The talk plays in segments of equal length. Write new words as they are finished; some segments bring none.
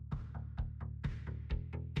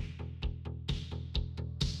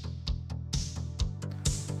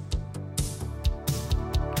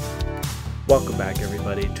Welcome back,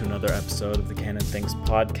 everybody, to another episode of the Canon Thinks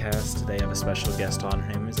podcast. Today I have a special guest on.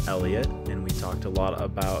 Her name is Elliot, and we talked a lot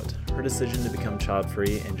about her decision to become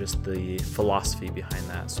child-free and just the philosophy behind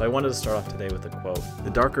that. So I wanted to start off today with a quote. The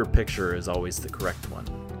darker picture is always the correct one.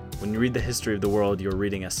 When you read the history of the world, you're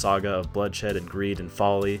reading a saga of bloodshed and greed and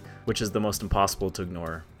folly, which is the most impossible to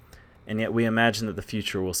ignore. And yet we imagine that the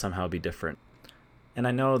future will somehow be different. And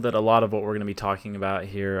I know that a lot of what we're going to be talking about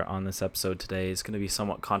here on this episode today is going to be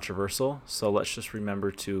somewhat controversial, so let's just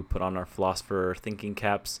remember to put on our philosopher thinking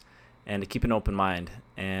caps and to keep an open mind.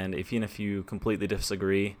 And even if you completely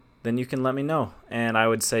disagree, then you can let me know. And I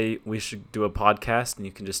would say we should do a podcast and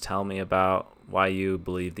you can just tell me about why you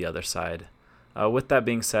believe the other side. With that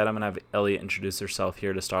being said, I'm going to have Elliot introduce herself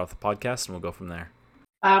here to start off the podcast, and we'll go from there.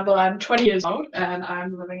 Well, I'm 20 years old and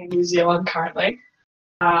I'm living in New Zealand currently.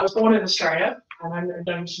 I was born in Australia and I moved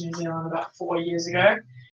over to New Zealand about 4 years ago.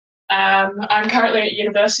 I'm currently at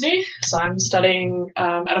university, so I'm studying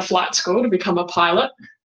at a flight school to become a pilot.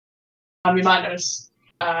 You might notice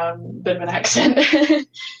a bit of an accent,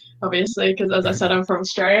 obviously, because as I said, I'm from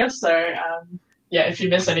Australia. So, if you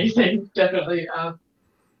miss anything, definitely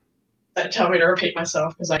tell me to repeat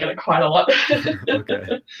myself because I get it quite a lot.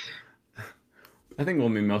 Okay. I think we'll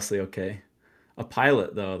be mostly okay. A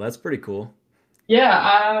pilot, though, that's pretty cool.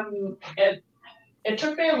 Yeah, it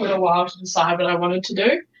took me a little while to decide what I wanted to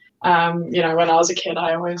do. When I was a kid,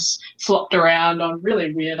 I always flopped around on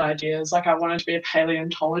really weird ideas. Like I wanted to be a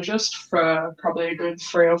paleontologist for probably a good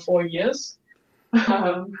 3 or 4 years.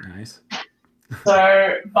 Nice.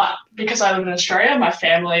 But because I live in Australia, my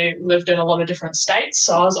family lived in a lot of different states.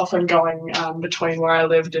 So I was often going between where I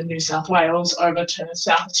lived in New South Wales over to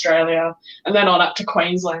South Australia and then on up to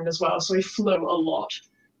Queensland as well. So we flew a lot,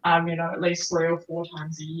 at least 3 or 4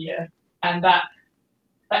 times a year. And that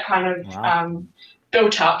kind of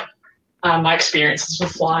built up my experiences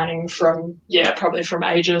with flying from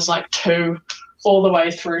ages like 2 all the way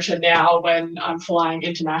through to now when I'm flying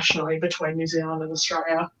internationally between New Zealand and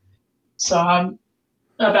Australia. So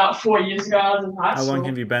about 4 years ago, I was in high school. How long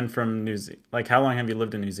have you been from New Zealand? Like, how long have you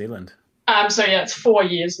lived in New Zealand? It's 4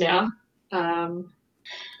 years now.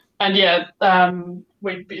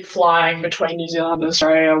 We'd be flying between New Zealand and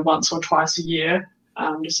Australia once or twice a year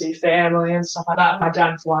to see family and stuff like that. My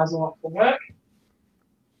dad flies a lot for work.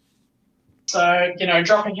 So,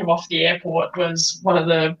 dropping him off the airport was one of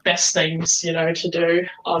the best things, to do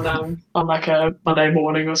on like a Monday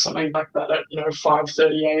morning or something like that at,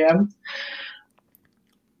 5:30 a.m.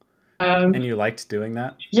 And you liked doing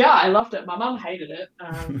that? Yeah, I loved it. My mum hated it.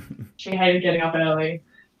 She hated getting up early,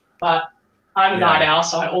 but I'm a night owl,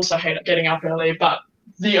 so I also hate getting up early. But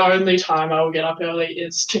the only time I will get up early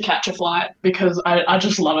is to catch a flight because I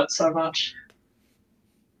just love it so much.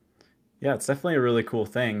 Yeah, it's definitely a really cool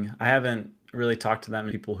thing. I haven't really talked to that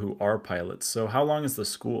many people who are pilots. So how long is the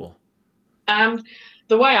school?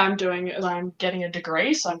 The way I'm doing it is I'm getting a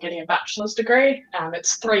degree, so I'm getting a bachelor's degree.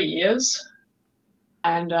 It's 3 years.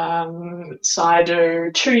 And so I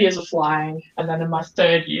do 2 years of flying, and then in my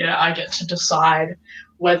 3rd year, I get to decide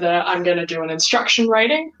whether I'm going to do an instruction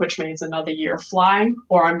rating, which means another year of flying,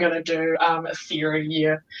 or I'm going to do a theory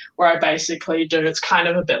year where I basically do, it's kind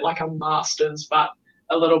of a bit like a master's, but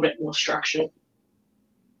a little bit more structured.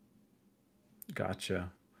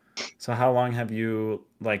 Gotcha. So how long have you,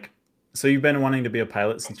 so you've been wanting to be a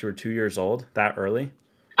pilot since you were 2 years old, that early?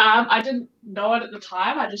 I didn't know it at the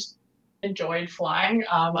time. I just enjoyed flying.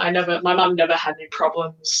 My mum never had any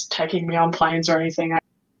problems taking me on planes or anything.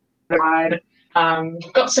 I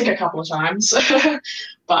got sick a couple of times,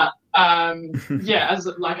 but as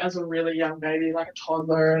a really young baby, like a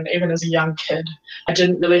toddler, and even as a young kid, I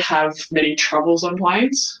didn't really have many troubles on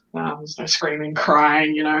planes. There's no screaming,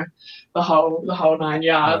 crying, the whole 9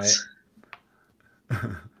 yards. Right.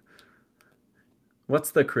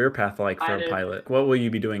 What's the career path like for a pilot? What will you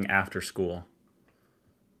be doing after school?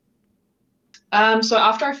 So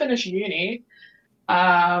after I finish uni,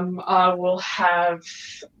 I will have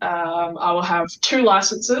 2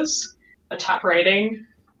 licenses, a TAP rating,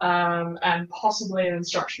 and possibly an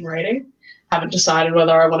instruction rating. Haven't decided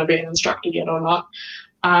whether I want to be an instructor yet or not.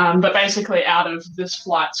 But basically out of this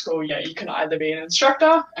flight school, you can either be an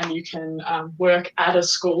instructor and you can work at a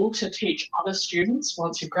school to teach other students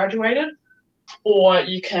once you've graduated, or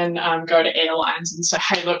you can go to airlines and say,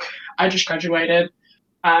 hey, look, I just graduated.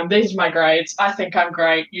 These are my grades. I think I'm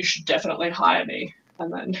great. You should definitely hire me.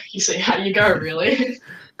 And then you see how you go, really.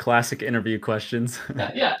 Classic interview questions.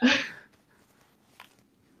 Yeah.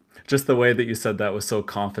 Just the way that you said that was so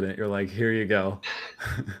confident. You're like, here you go.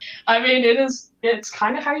 I mean, it's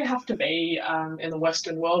kind of how you have to be in the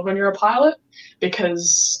Western world when you're a pilot,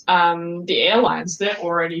 because the airlines, they're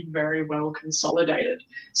already very well consolidated.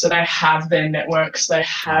 So they have their networks, they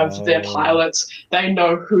have their Oh, pilots, they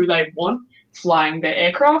know who they want flying their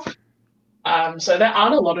aircraft. So there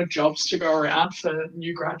aren't a lot of jobs to go around for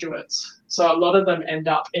new graduates. So a lot of them end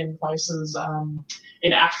up in places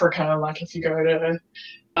in Africa, like if you go to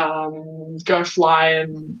go fly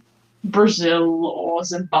in Brazil or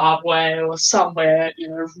Zimbabwe or somewhere,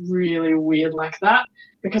 really weird like that,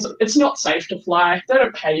 because it's not safe to fly. They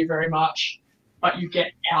don't pay you very much, but you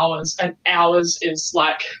get hours, and hours is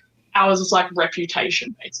like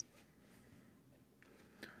reputation based.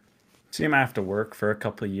 so you might have to work for a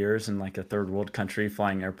couple of years in like a third world country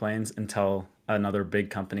flying airplanes until another big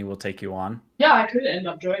company will take you on. Yeah, I could end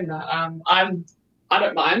up doing that. I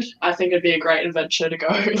don't mind. I think it'd be a great adventure to go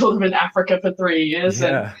live in Africa for 3 years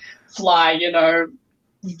and Yeah. fly,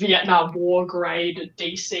 Vietnam War grade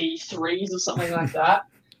DC-3s or something like that.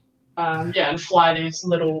 Yeah, and fly these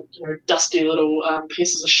little, dusty little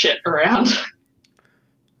pieces of shit around.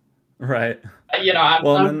 Right. you know, I'm,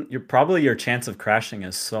 Well, and I'm then your chance of crashing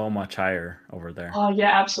is so much higher over there. oh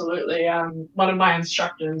yeah, absolutely. One of my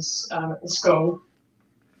instructors at the school,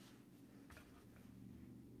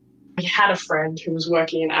 he had a friend who was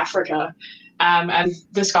working in Africa, and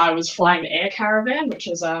this guy was flying the Air Caravan, which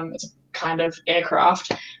is it's a kind of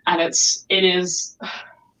aircraft, and it's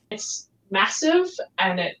massive,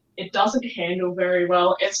 and it doesn't handle very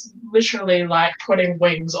well. It's literally like putting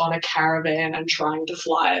wings on a caravan and trying to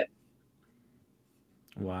fly it.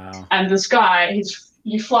 Wow. And this guy,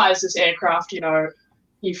 he flies this aircraft,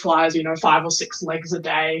 he flies, 5 or 6 legs a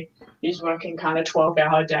day. He's working kind of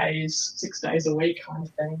 12-hour days, 6 days a week kind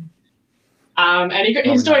of thing. And he's Probably not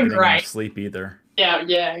doing getting enough great. sleep either. Yeah,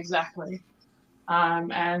 yeah, exactly.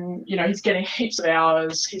 And he's getting heaps of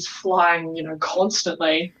hours. He's flying,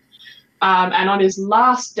 constantly. And on his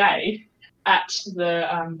last day at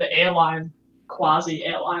the airline, quasi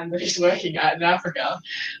airline that he's working at in Africa,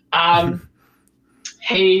 um,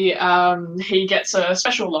 he gets a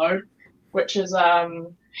special load, which is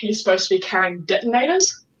he's supposed to be carrying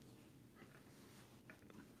detonators.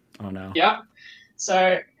 Oh no. Yeah.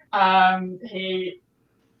 So he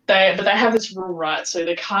they have this rule, right? So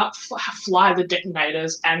they can't fly the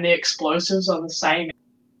detonators and the explosives on the same.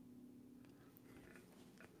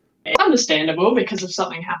 It's understandable, because if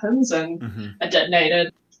something happens and Hmm. a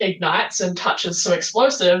detonator ignites and touches some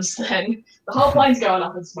explosives, then the whole plane's going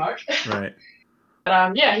up in smoke. Right.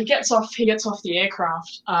 But yeah, he gets off. He gets off the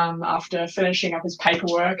aircraft after finishing up his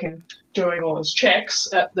paperwork and doing all his checks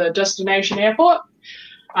at the destination airport.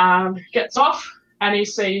 Gets off, and he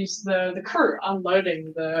sees the crew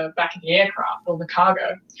unloading the back of the aircraft, or the cargo.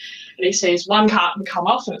 And he sees one carton come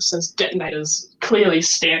off, and it says detonators clearly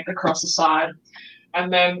stamped across the side.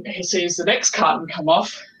 And then he sees the next carton come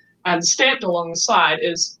off, and stamped along the side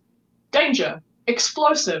is danger,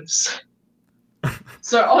 explosives.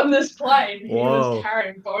 So on this plane, he was Whoa.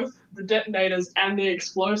 carrying both the detonators and the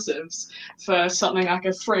explosives for something like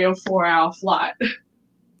a 3 or 4 hour flight.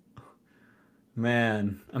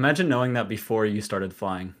 Man, imagine knowing that before you started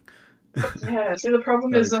flying. Yeah, see, the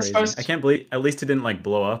problem That'd is be they're crazy. supposed I to. can't believe at least it didn't like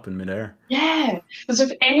blow up in midair. Yeah, because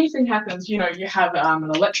if anything happens, you have an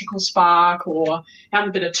electrical spark, or have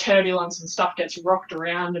a bit of turbulence and stuff gets rocked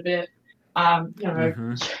around a bit. Um, you know,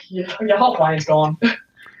 Hmm. your whole plane's gone.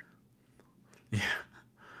 Yeah.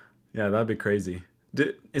 Yeah, that'd be crazy.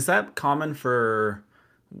 Is that common for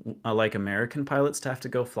like American pilots to have to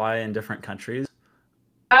go fly in different countries?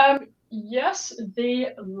 Yes, the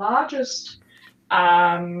largest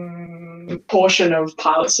portion of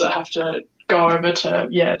pilots that have to go over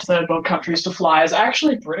to third world countries to fly is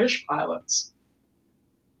actually British pilots.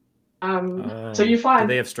 So Oh, you do find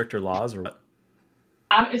they have stricter laws or what?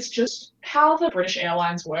 it's just how the British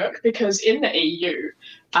airlines work, because in the EU,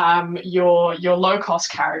 your low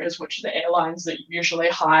cost carriers, which are the airlines that usually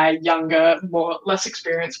hire younger, less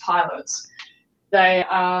experienced pilots, they're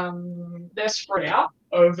spread out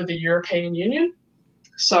over the European Union.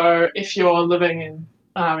 So if you're in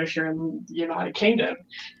the United Kingdom,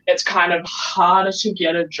 it's kind of harder to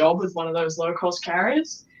get a job with one of those low cost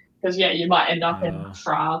carriers, because yeah, you might end up in Uh,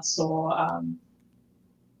 France or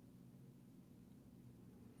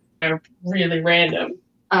really random.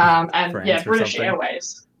 And yeah, France or British something?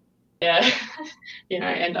 Airways, yeah,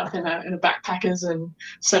 end up in a backpackers in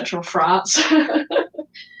central France.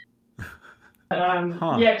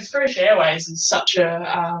 Huh. Yeah, because British Airways is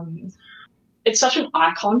it's such an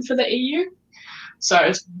icon for the EU, so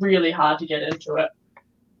it's really hard to get into it.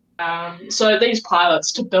 So these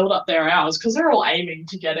pilots, to build up their hours, because they're all aiming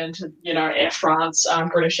to get into, Air France,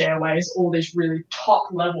 British Airways, all these really top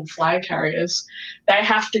level flag carriers, they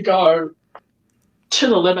have to go to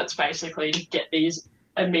the limits basically to get these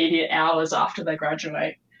immediate hours after they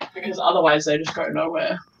graduate, because otherwise they just go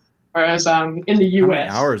nowhere. Whereas in the How many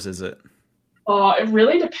US, hours is it? it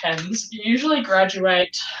really depends. You usually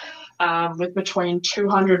graduate with between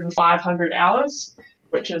 200 and 500 hours,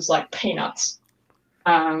 which is like peanuts.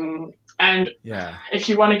 And Yeah. if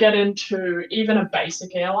you want to get into even a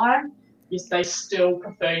basic airline, is they still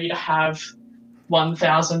prefer you to have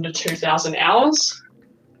 1,000 to 2,000 hours.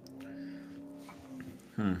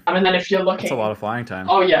 And then if you're That's a lot looking, of flying time.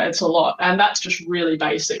 oh yeah, it's a lot, and that's just really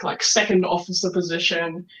basic. Like second officer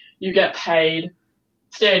position, you get paid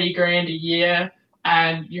 30 grand a year,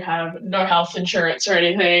 and you have no health insurance or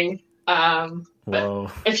anything. But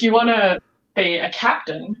Whoa. if you want to be a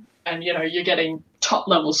captain, and you're getting top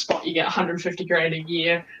level spot, you get 150 grand a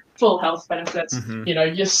year, full health benefits. Mm-hmm.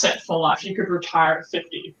 You're set for life. You could retire at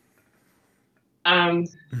 50.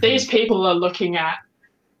 Mm-hmm. These people are looking at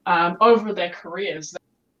over their careers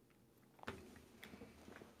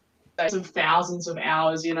of thousands of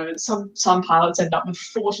hours. Some pilots end up with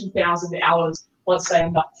 40,000 hours once they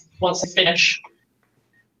finish,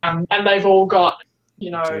 and they've all got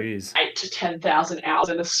Jeez. 8 to 10,000 hours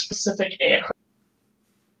in a specific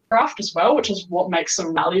aircraft as well, which is what makes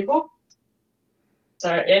them valuable.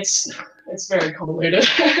 So it's very convoluted.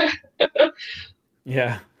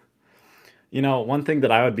 Yeah. One thing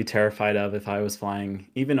that I would be terrified of if I was flying,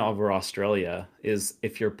 even over Australia, is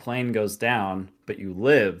if your plane goes down, but you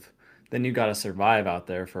live, then you got to survive out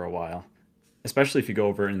there for a while. Especially if you go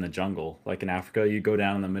over in the jungle, like in Africa, you go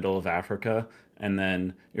down in the middle of Africa, and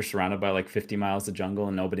then you're surrounded by like 50 miles of jungle,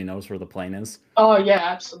 and nobody knows where the plane is. Oh yeah,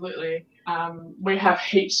 absolutely. We have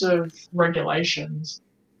heaps of regulations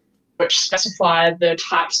which specify the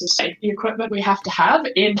types of safety equipment we have to have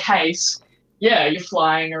in case, yeah, you're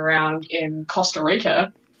flying around in Costa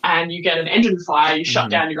Rica and you get an engine fire, you shut Hmm.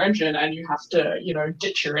 down your engine and you have to,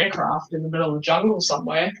 ditch your aircraft in the middle of the jungle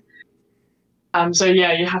somewhere. So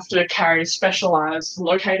yeah, you have to carry specialized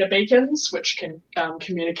locator beacons, which can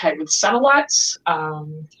communicate with satellites.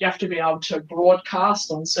 You have to be able to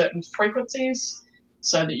broadcast on certain frequencies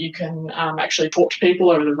so that you can actually talk to people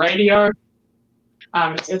over the radio.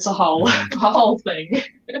 It's a whole Hmm. a whole thing.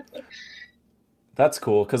 That's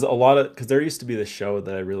cool because there used to be this show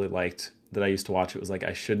that I really liked that I used to watch. It was like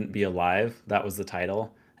I Shouldn't Be Alive. That was the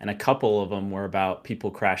title, and a couple of them were about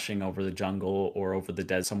people crashing over the jungle or over the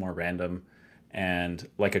dead somewhere random, and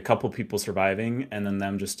like a couple people surviving, and then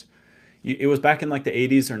them just. It was back in like the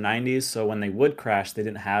 80s or 90s, so when they would crash, they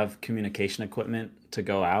didn't have communication equipment to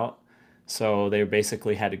go out, so they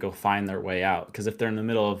basically had to go find their way out. Because if they're in the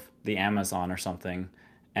middle of the Amazon or something,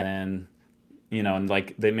 and then and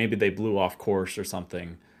like maybe they blew off course or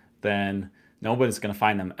something, then nobody's going to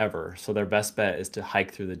find them ever. So their best bet is to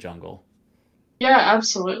hike through the jungle. Yeah,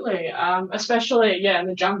 absolutely. Especially yeah, in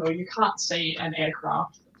the jungle, you can't see an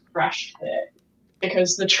aircraft crashed there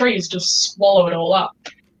because the trees just swallow it all up.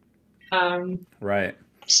 Um, Right.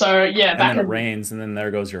 so yeah, And back then it in rains, and then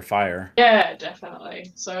there goes your fire. yeah,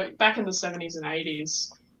 definitely. So back in the 70s and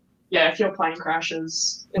 80s, yeah, if your plane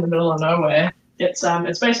crashes in the middle of nowhere,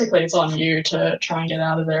 it's basically it's on you to try and get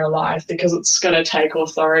out of there alive because it's going to take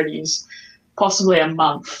authorities possibly a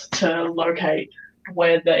month to locate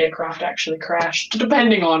where the aircraft actually crashed,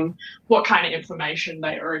 depending on what kind of information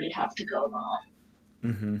they already have to go by.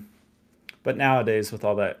 Hmm. But nowadays, with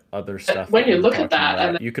all that other But stuff when that you we were look at talking that, and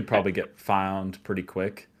about, you could probably get found pretty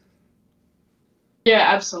quick. yeah,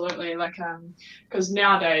 absolutely. Like, because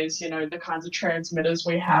nowadays, the kinds of transmitters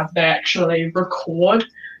we have, they actually record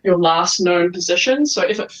your last known position. So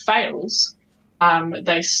if it fails,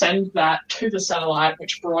 they send that to the satellite,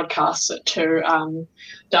 which broadcasts it to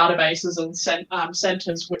databases and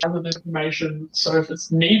centers which have the information. So if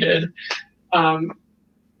it's needed um,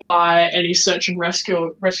 by any search and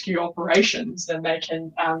rescue operations, then they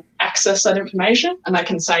can access that information and they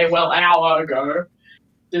can say, well, an hour ago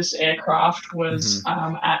this aircraft was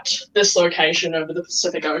Hmm. at this location over the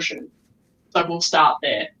Pacific Ocean. So we'll start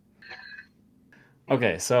there.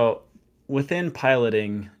 Okay, so within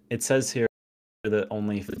piloting, it says here that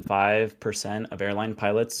only 5% of airline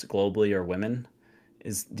pilots globally are women.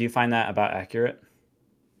 Do you find that about accurate?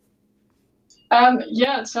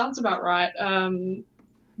 Yeah, it sounds about right.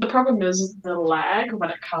 The problem is the lag when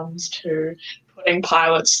it comes to putting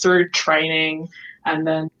pilots through training and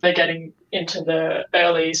then they're getting into the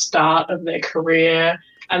early start of their career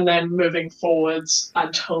and then moving forwards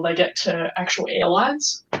until they get to actual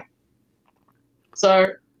airlines. So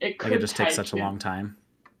it Like it could just takes take, such a long time.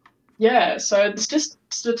 Yeah, so the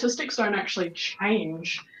statistics don't actually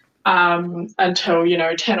change until,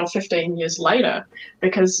 10 or 15 years later,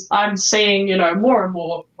 because I'm seeing, more and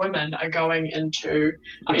more women are going into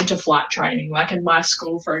flight training. Like in my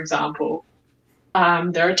school, for example,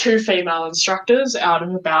 there are two female instructors out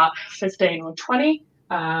of about 15 or 20.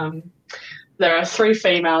 There are three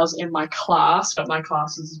females in my class, but my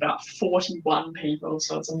class is about 41 people,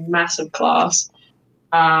 so it's a massive class.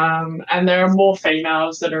 And there are more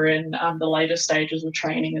females that are in the later stages of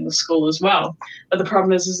training in the school as well. But the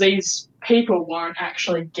problem is these people won't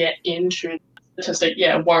actually get into the statistic,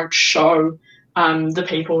 yeah, won't show the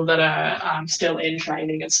people that are still in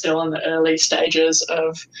training and still in the early stages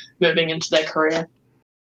of moving into their career.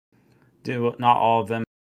 Do not all of them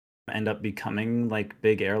end up becoming like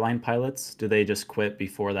big airline pilots? Do they just quit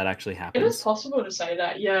before that actually It is happens? possible to say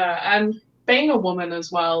that, yeah. And being a woman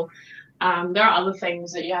as well, there are other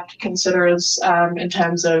things that you have to consider as in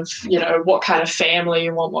terms of, what kind of family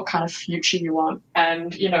you want, what kind of future you want.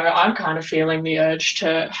 And, I'm kind of feeling the urge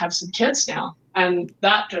to have some kids now. And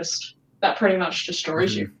that pretty much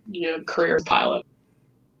destroys Hmm. your career as a pilot.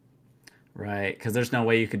 Right, because there's no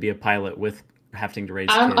way you could be a pilot with having to raise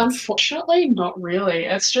kids. Unfortunately, not really.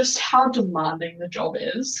 It's just how demanding the job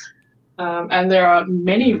is. And there are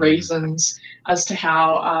many Mm, reasons as to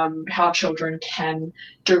how children can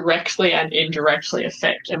directly and indirectly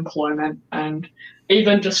affect employment and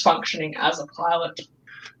even just functioning as a pilot.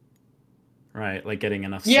 right, like getting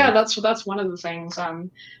enough Yeah, sleep. that's one of the things.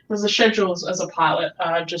 There's the schedules as a pilot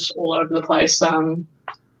just all over the place.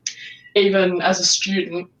 Even as a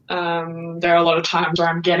student, there are a lot of times where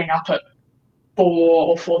I'm getting up at 4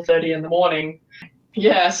 or 4:30 in the morning.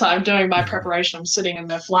 Yeah, so I'm doing my preparation. I'm sitting in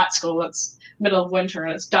the flight school. It's middle of winter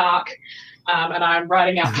and it's dark, and I'm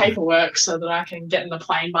writing out paperwork so that I can get in the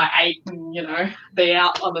plane by 8 and be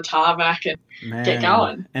out on the tarmac and get Man,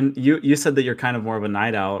 going. and you said that you're kind of more of a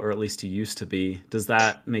night owl, or at least you used to be. Does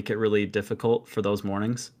that make it really difficult for those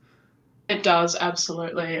mornings? It does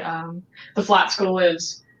absolutely. The flight school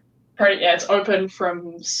is pretty. Yeah, it's open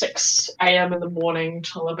from 6 a.m. in the morning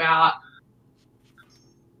till about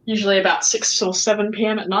usually about 6 or 7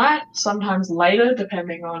 p.m. at night. Sometimes later,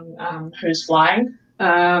 depending on who's flying.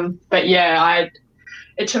 But yeah,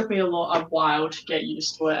 it took me a while to get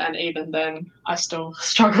used to it, and even then, I still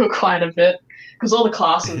struggle quite a bit because all the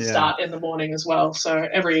classes Yeah. start in the morning as well. So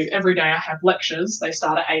every day I have lectures. They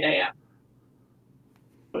start at 8 a.m.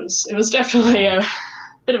 It was definitely Wow. a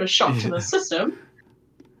bit of a shock to the Yeah. system.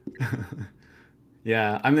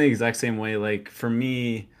 Yeah, I'm the exact same way. Like for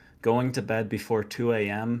me, going to bed before 2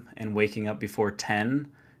 a.m. and waking up before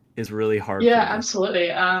 10 is really hard for Yeah, me.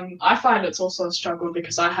 absolutely. I find it's also a struggle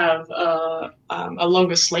because I have a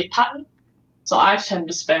longer sleep pattern. So I tend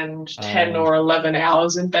to spend 10 Oh, or 11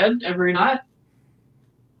 hours in bed every night.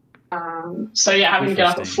 So yeah, having to get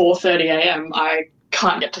up at interesting. 4:30 a.m., I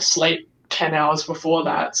can't get to sleep 10 hours before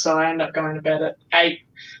that. So I end up going to bed at 8,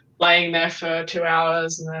 laying there for 2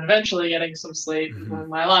 hours, and then eventually getting some sleep. And Hmm. then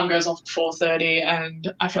my alarm goes off at 4:30,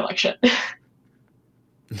 and I feel like shit.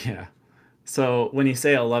 Yeah. So when you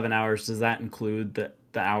say 11 hours, does that include the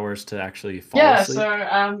hours to actually fall Yeah, so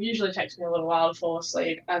asleep? usually it takes me a little while to fall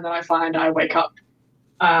asleep, and then I find I wake up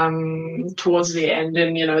towards the end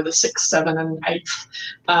in the sixth, seven, and eighth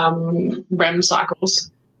REM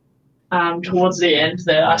cycles. Towards the end,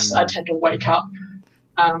 there I Mm, tend to wake up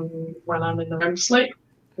um, when I'm in the REM sleep,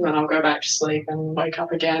 and then I'll go back to sleep and wake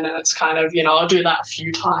up again, and it's kind of I'll do that a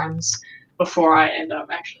few times before I end up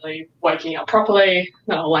actually waking up properly.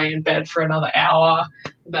 Then I'll lay in bed for another hour,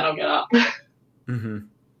 and then I'll get up. hmm.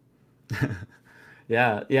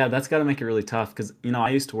 Yeah, yeah, that's got to make it really tough because I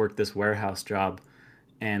used to work this warehouse job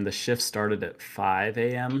and the shift started at 5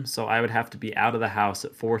 a.m. So I would have to be out of the house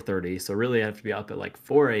at 4:30. So really I have to be up at like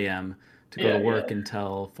 4 a.m. to go to Yeah, work yeah.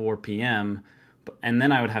 until 4 p.m. And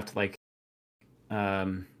then I would have to like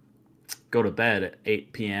um, go to bed at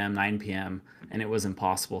 8 p.m., 9 p.m. And it was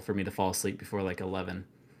impossible for me to fall asleep before like 11.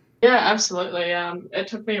 Yeah, absolutely. It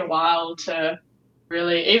took me a while to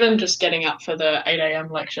really, even just getting up for the 8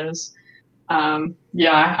 a.m. lectures.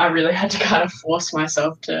 Yeah, I really had to kind of force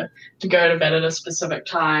myself to go to bed at a specific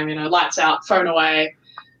time. Lights out, phone away,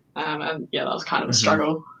 and yeah, that was kind of a Hmm.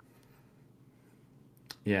 struggle.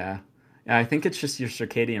 Yeah. Yeah, I think it's just your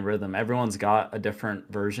circadian rhythm. Everyone's got a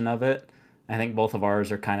different version of it. I think both of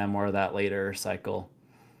ours are kind of more of that later cycle.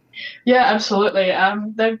 Yeah, absolutely.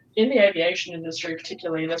 In the aviation industry,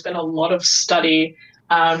 particularly, there's been a lot of study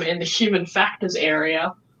in the human factors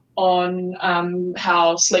area on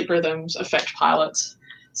how sleep rhythms affect pilots.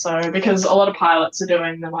 So, because a lot of pilots they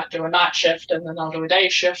might do a night shift and then they'll do a day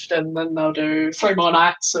shift and then they'll do 3 more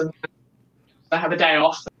nights and they have a day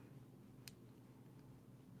off.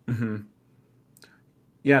 Hmm.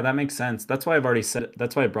 Yeah, that makes sense. That's why I've already said.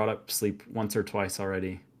 That's why I brought up sleep once or twice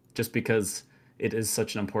already, just because it is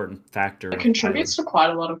such an important factor It of contributes piloting. to quite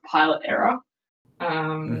a lot of pilot error.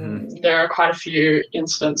 Hmm. There are quite a few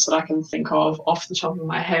incidents that I can think of off the top of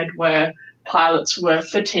my head where pilots were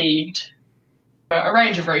fatigued for a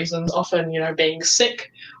range of reasons, often, being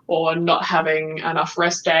sick or not having enough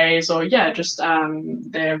rest days, or, yeah, just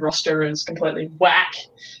their roster is completely whack.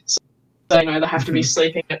 So, they have to be Hmm.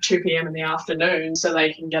 sleeping at 2 p.m. in the afternoon so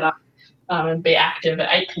they can get up and be active at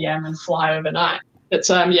 8 p.m. and fly overnight. It's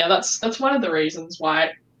yeah, that's one of the reasons why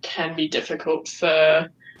it can be difficult for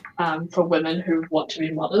women who want to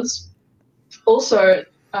be mothers. Also,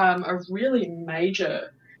 a really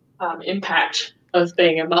major impact of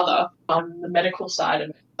being a mother on the medical side of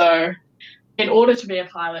it. So, in order to be a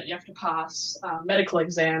pilot, you have to pass medical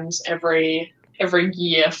exams every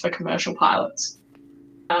year for commercial pilots.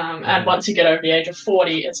 And Hmm. once you get over the age of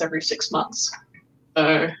 40, it's every 6 months.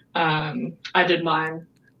 So I did mine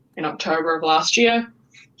in October of last year,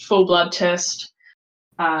 full blood test.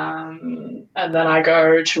 And then I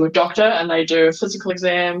go to a doctor and they do a physical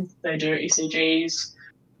exam, they do ECGs,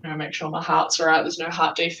 make sure my heart's right, there's no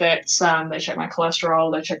heart defects. They check my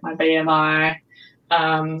cholesterol, they check my BMI,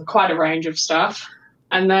 quite a range of stuff.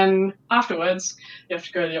 And then afterwards, you have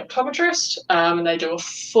to go to the optometrist and they do a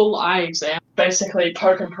full eye exam, basically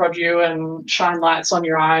poke and prod you and shine lights on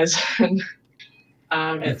your eyes.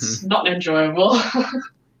 And it's Hmm. not enjoyable.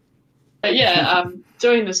 But yeah,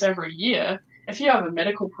 doing this every year, if you have a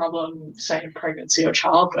medical problem, say in pregnancy or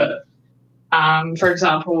childbirth, for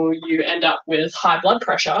example, you end up with high blood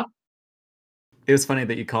pressure. It was funny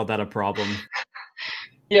that you called that a problem.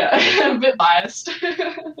 Yeah, a bit biased.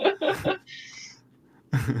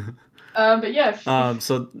 But yeah,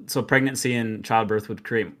 So pregnancy and childbirth would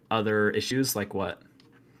create other issues like what?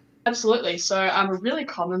 absolutely. So, a really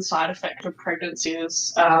common side effect of pregnancy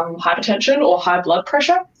is hypertension or high blood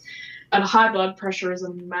pressure. And high blood pressure is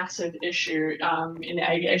a massive issue in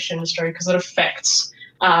the aviation industry because it affects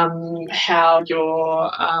how your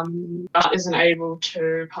heart isn't able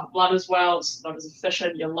to pump blood as well. It's not as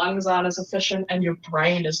efficient. Your lungs aren't as efficient, and your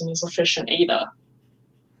brain isn't as efficient either.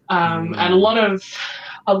 And Mm,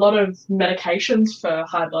 a lot of medications for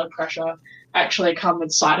high blood pressure actually come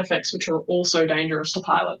with side effects, which are also dangerous to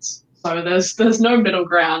pilots. So there's no middle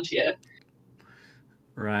ground here.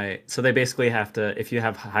 right. So they basically have to, if you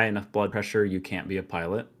have high enough blood pressure, you can't be a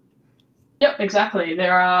pilot. Yep, exactly.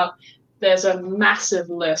 There's a massive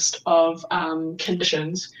list of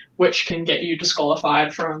conditions which can get you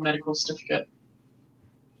disqualified from a medical certificate.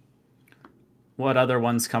 What other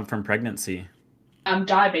ones come from pregnancy?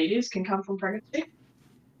 Diabetes can come from pregnancy,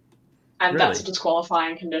 and that's a Really?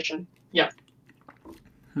 disqualifying condition. Yep.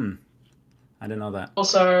 Hmm. I didn't know that.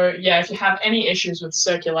 Also, yeah, if you have any issues with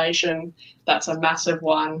circulation, that's a massive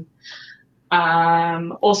one.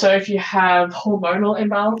 Also, if you have hormonal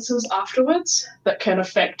imbalances afterwards that can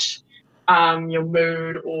affect your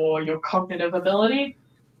mood or your cognitive ability,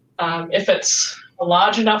 if it's a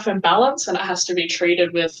large enough imbalance and it has to be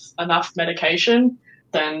treated with enough medication,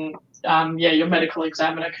 then yeah, your medical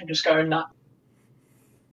examiner can just go, nah.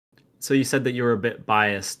 So you said that you were a bit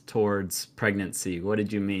biased towards pregnancy. What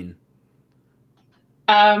did you mean?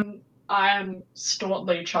 I am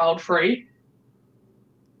staunchly child free.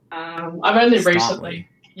 I've only recently, Staunchly.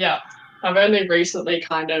 yeah, I've only recently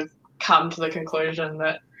kind of come to the conclusion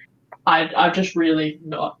that I'm just really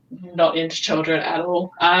not into children at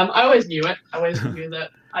all. I always knew it. I always knew that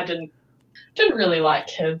I didn't really like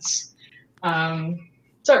kids. Um,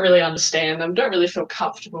 don't really understand them. Don't really feel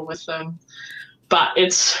comfortable with them. But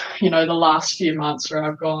it's the last few months where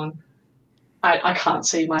I've gone. I can't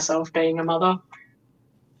see myself being a mother.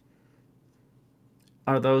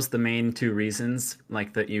 Are those the main two reasons,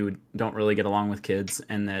 like that you don't really get along with kids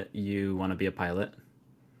and that you want to be a pilot?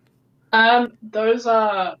 Those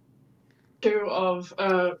are two of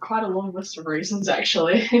quite a long list of reasons,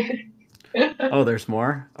 actually. Oh, there's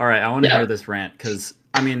more? All right, I want to Yeah, hear this rant because,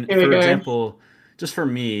 I mean, here we for go. example, just for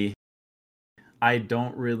me, I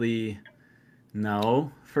don't really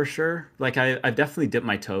know for sure. Like, I've definitely dipped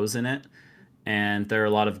my toes in it, and there are a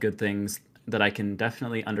lot of good things that I can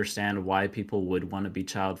definitely understand why people would want to be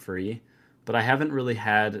child free. But I haven't really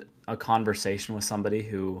had a conversation with somebody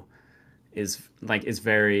who is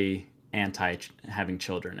very anti having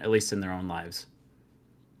children, at least in their own lives.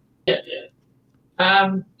 Yeah, yeah.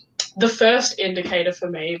 Um, the first indicator for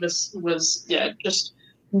me was yeah, just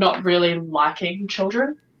not really liking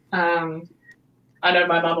children. Um, I know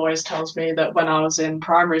my mum always tells me that when I was in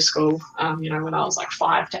primary school, when I was like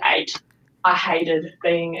 5 to 8, I hated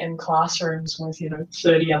being in classrooms with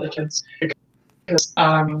 30 other kids because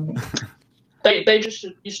they just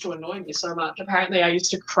used to annoy me so much. Apparently, I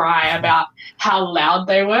used to cry about how loud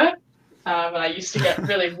they were. And I used to get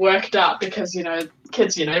really worked up because,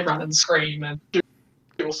 kids, run and scream and do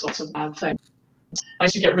all sorts of bad things. I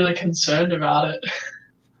used to get really concerned about it.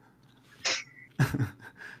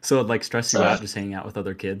 So it like stress you out just hanging out with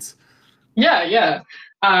other kids? Yeah.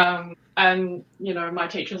 And, my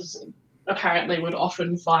teachers apparently would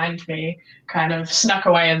often find me kind of snuck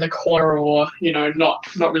away in the corner or, not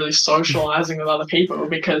really socializing with other people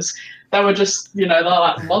because they were just, they're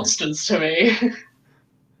like monsters to me.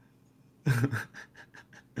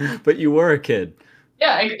 But you were a kid.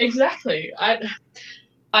 Yeah, exactly.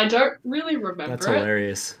 I don't really remember That's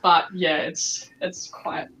hilarious. But yeah, it's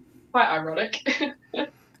quite ironic.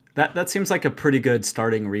 That seems like a pretty good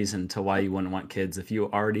starting reason to why you wouldn't want kids if you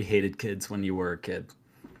already hated kids when you were a kid.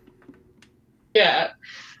 Yeah,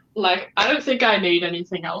 like I don't think I need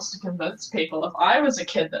anything else to convince people. If I was a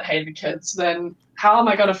kid that hated kids, then how am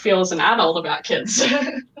I going to feel as an adult about kids?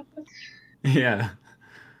 Yeah.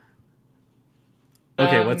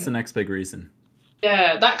 Okay, what's the next big reason?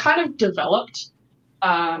 Yeah, that kind of developed.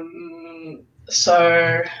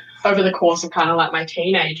 So over the course of kind of like my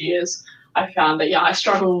teenage years, I found that, I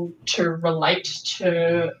struggled to relate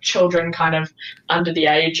to children kind of under the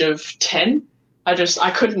age of 10.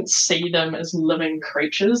 I couldn't see them as living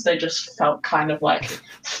creatures. They just felt kind of like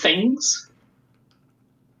things.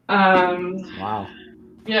 Wow.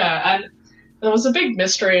 Yeah, and there was a big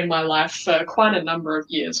mystery in my life for quite a number of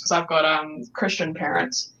years because I've got Christian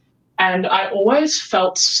parents. And I always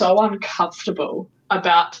felt so uncomfortable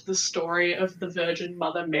about the story of the Virgin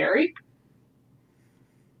Mother Mary.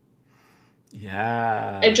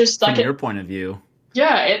 Yeah. It just from your point of view.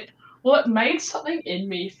 Yeah, it made something in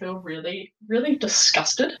me feel really, really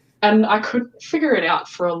disgusted. And I couldn't figure it out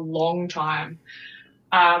for a long time.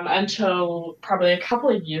 Until probably a couple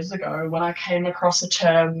of years ago when I came across a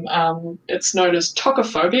term, it's known as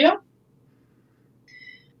tocophobia.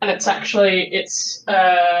 And it's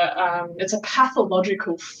a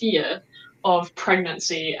pathological fear of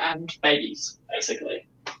pregnancy and babies, basically.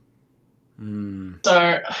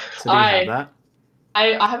 So do you have that?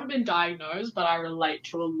 I haven't been diagnosed, but I relate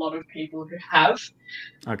to a lot of people who have.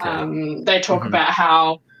 Okay. They talk about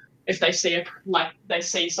how if they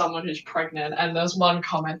see someone who's pregnant, and there's one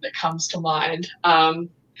comment that comes to mind on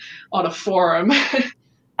a forum,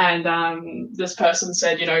 and this person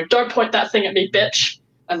said, don't point that thing at me, bitch.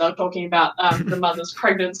 And they're talking about the mother's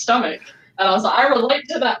pregnant stomach. And I was like, I relate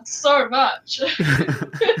to that so much.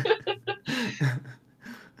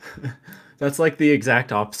 That's like the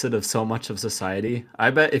exact opposite of so much of society. I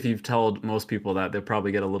bet if you've told most people that, they'll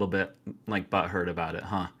probably get a little bit like butthurt about it,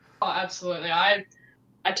 huh? Oh, absolutely. I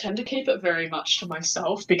tend to keep it very much to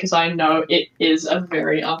myself because I know it is a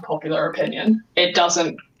very unpopular opinion. It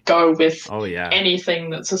doesn't go with anything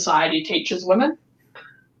that society teaches women.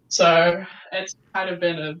 So it's kind of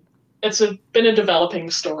been a developing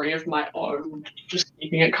story of my own, just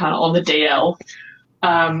keeping it kind of on the DL.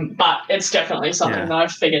 But it's definitely something that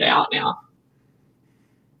I've figured out now.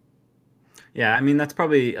 Yeah, I mean, that's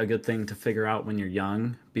probably a good thing to figure out when you're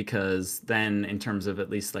young, because then in terms of at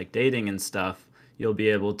least like dating and stuff, you'll be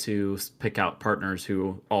able to pick out partners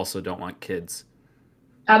who also don't want kids.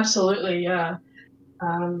 Absolutely, yeah.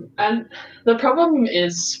 And the problem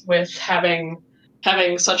is with having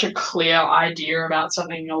such a clear idea about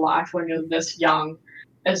something in your life when you're this young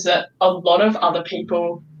is that a lot of other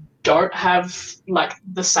people don't have like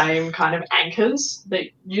the same kind of anchors that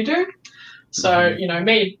you do. So,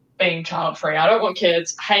 me being child free, I don't want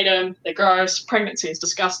kids, I hate them, they're gross, pregnancy is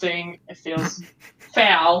disgusting, it feels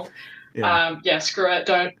foul. Screw it,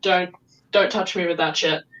 don't touch me with that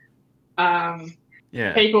shit.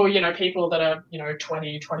 People that are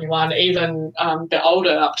 20, 21, even a bit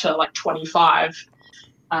older, up to like 25.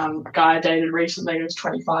 A guy I dated recently who was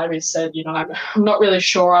 25, he said, I'm not really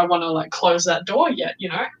sure I want to like close that door yet,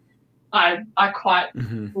 I quite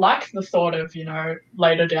like the thought of,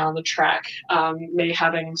 later down the track, me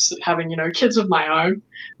having kids of my own,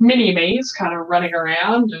 mini-me's kind of running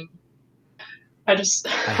around, and I hate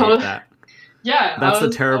that. Yeah. That's a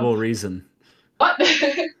terrible reason. What?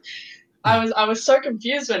 I was so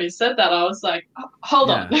confused when he said that. I was like, oh, hold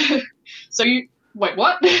on. So wait,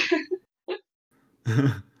 what?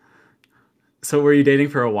 So were you dating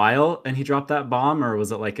for a while and he dropped that bomb, or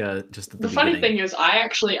was it like just at the beginning? Funny thing is I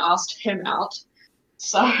actually asked him out.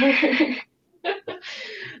 So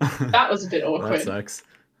that was a bit awkward. That sucks.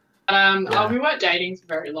 We weren't dating for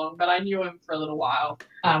very long, but I knew him for a little while.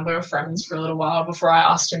 We were friends for a little while before I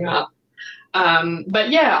asked him out.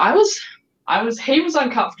 But yeah, he was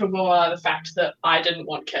uncomfortable by the fact that I didn't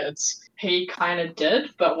want kids. he kind of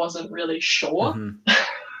did, but wasn't really sure. Hmm.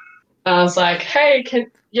 I was like, "Hey,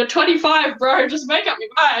 you're 25, bro. Just make up your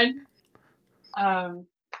mind." Um,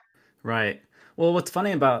 Right. Well, what's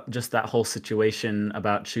funny about just that whole situation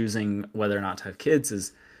about choosing whether or not to have kids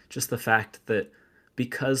is just the fact that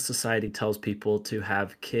because society tells people to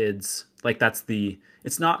have kids, like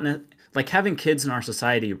it's not like having kids in our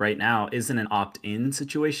society right now isn't an opt-in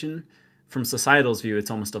situation. From societal's view, it's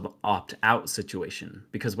almost an opt-out situation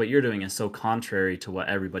because what you're doing is so contrary to what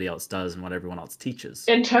everybody else does and what everyone else teaches.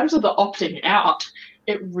 in terms of the opting out,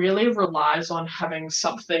 it really relies on having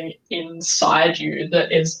something inside you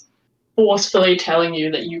that is forcefully telling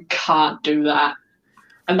you that you can't do that.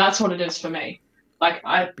 And that's what it is for me. Like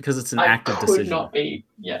Because it's an I active could decision. not be,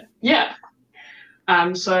 yeah. Yeah.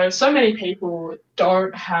 So many people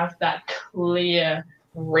don't have that clear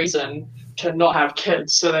reason to not have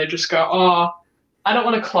kids. So they just go, "Oh, I don't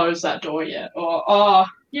want to close that door yet." Or, "Oh,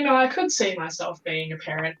 I could see myself being a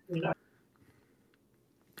parent."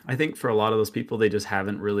 I think for a lot of those people, they just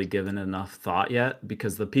haven't really given enough thought yet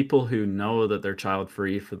because the people who know that they're child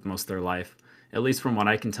free for most of their life, at least from what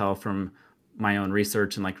I can tell from my own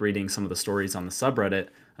research and like reading some of the stories on the subreddit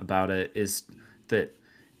about it, is that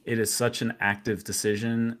it is such an active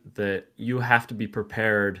decision that you have to be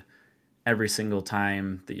prepared every single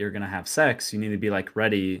time that you're going to have sex. You need to be like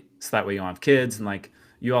ready so that way you don't have kids. And like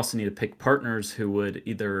you also need to pick partners who would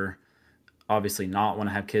either obviously not want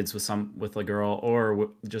to have kids with a girl or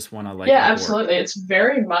just want to like Yeah, abort. absolutely. It's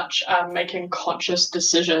very much making conscious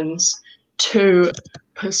decisions to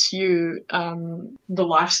pursue the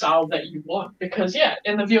lifestyle that you want. Because, yeah,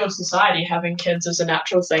 in the view of society, having kids is a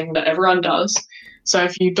natural thing that everyone does. So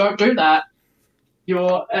if you don't do that,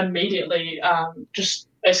 you're immediately just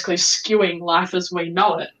basically skewing life as we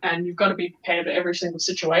know it. And you've got to be prepared for every single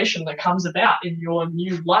situation that comes about in your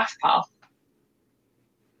new life path.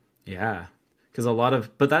 Yeah, because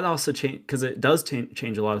but that also change because it does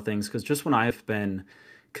change a lot of things. Because just when I've been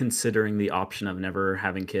considering the option of never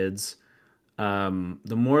having kids,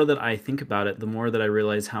 the more that I think about it, the more that I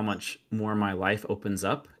realize how much more my life opens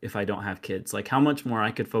up if I don't have kids. Like how much more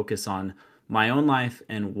I could focus on my own life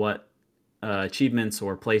and what achievements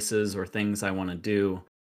or places or things I want to do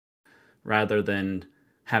rather than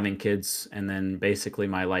having kids and then basically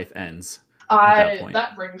my life ends at that I point.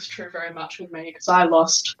 That rings true very much with me because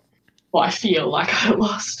I feel like I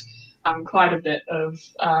lost quite a bit of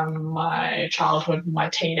my childhood, my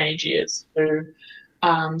teenage years through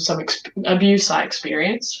some abuse I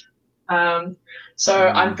experienced. Um, so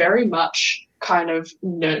I'm Mm, very much kind of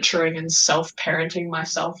nurturing and self-parenting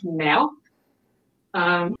myself now.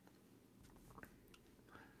 Um,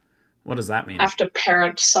 what does that mean? have to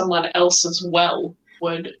parent someone else as well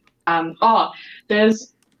would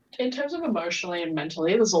there's in terms of emotionally and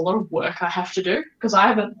mentally there's a lot of work I have to do because I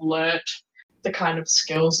haven't learnt the kind of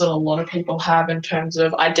skills that a lot of people have in terms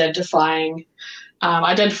of identifying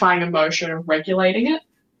emotion and regulating it.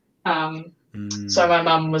 um, so Mm, my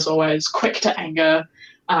mum was always quick to anger.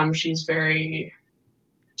 She's very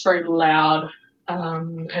loud,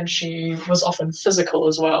 and she was often physical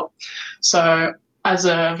as well. So as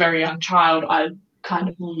a very young child, I kind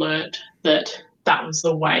of learnt that that was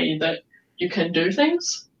the way that you can do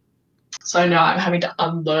things. So now I'm having to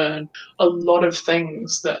unlearn a lot of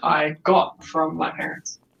things that I got from my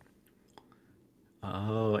parents.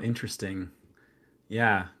 oh, interesting.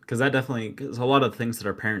 Yeah, because that definitely, because a lot of the things that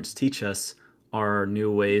our parents teach us are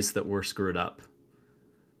new ways that we're screwed up.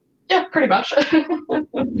 Yeah, pretty much.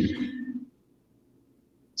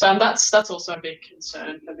 So that's also a big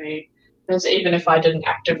concern for me. Because even if I didn't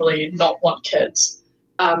actively not want kids,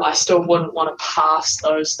 I still wouldn't want to pass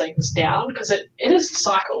those things down because it is a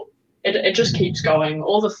cycle. It just keeps going.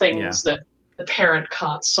 All the Yeah. things that the parent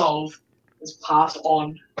can't solve is passed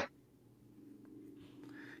on.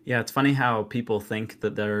 Yeah, it's funny how people think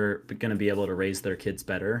that they're going to be able to raise their kids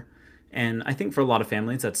better. And I think for a lot of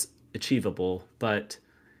families that's achievable, but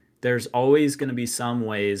there's always going to be some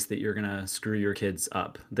ways that you're going to screw your kids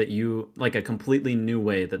up, that you like a completely new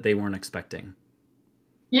way that they weren't expecting.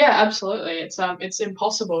 Yeah, absolutely. It's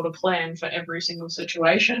impossible to plan for every single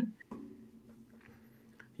situation.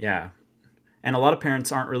 Yeah. And a lot of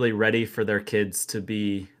parents aren't really ready for their kids to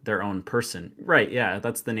be their own person. Right, yeah,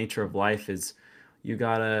 that's the nature of life is you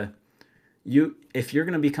got to you if you're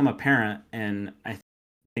going to become a parent, and I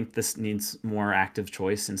think this needs more active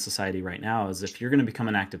choice in society right now, is if you're going to become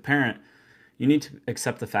an active parent, you need to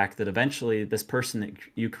accept the fact that eventually this person that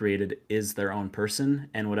you created is their own person,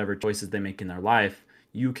 and whatever choices they make in their life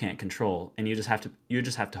you can't control, and you just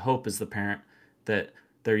have to hope as the parent that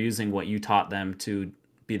they're using what you taught them to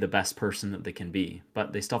be the best person that they can be,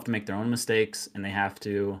 but they still have to make their own mistakes, and they have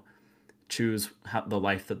to choose the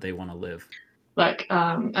life that they want to live. Like,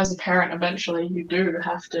 as a parent, eventually you do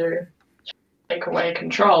have to take away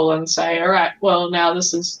control and say, all right, well, now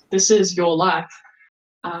this is your life.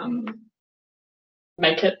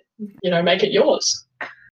 Make it, make it yours.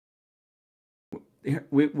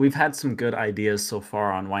 We've had some good ideas so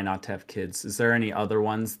far on why not to have kids. Is there any other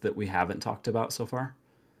ones that we haven't talked about so far?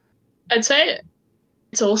 I'd say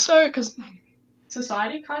it's also because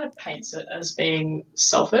society kind of paints it as being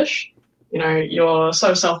selfish. You're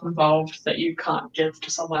so self-involved that you can't give to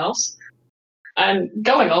someone else. And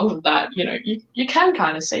going on with that, you can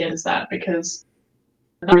kind of see it as that, because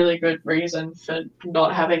a really good reason for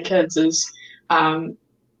not having kids is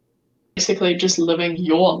basically just living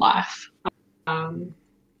your life.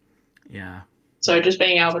 Yeah. So just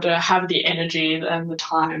being able to have the energy and the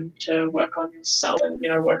time to work on yourself and,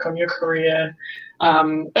 work on your career,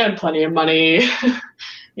 earn plenty of money,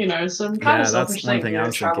 some kind of selfish one thing thing I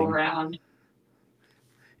was travel thinking. around.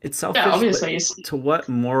 It's selfish, Yeah, obviously. but to what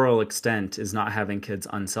moral extent is not having kids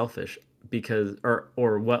unselfish? Because,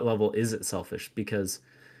 or what level is it selfish? Because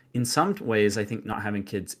in some ways, I think not having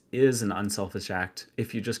kids is an unselfish act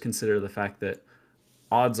if you just consider the fact that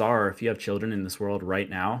odds are, if you have children in this world right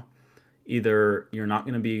now, either you're not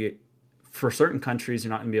going to be, for certain countries, you're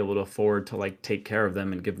not going to be able to afford to like take care of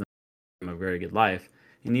them and give them a very good life.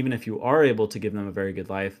 And even if you are able to give them a very good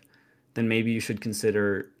life, then maybe you should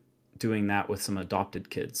consider doing that with some adopted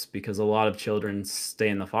kids, because a lot of children stay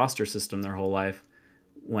in the foster system their whole life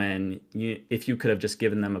if you could have just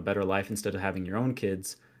given them a better life instead of having your own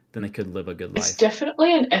kids, then they could live a good life. It's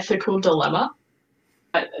definitely an ethical dilemma.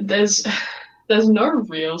 There's no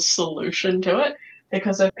real solution to it,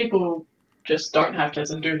 because if people just don't have kids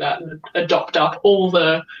and do that and adopt up all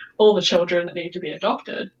the children that need to be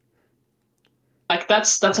adopted, like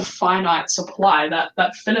that's a finite supply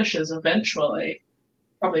that finishes eventually.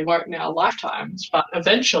 Probably won't in our lifetimes, but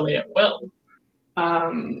eventually it will.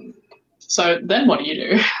 So then what do you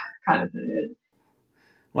do? Kind of.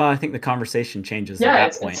 Well, I think the conversation changes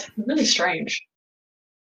at that point. It's really strange.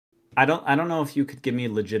 I don't know if you could give me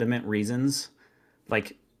legitimate reasons,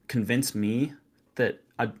 like convince me that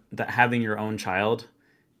that having your own child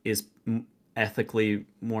is ethically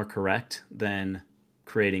more correct than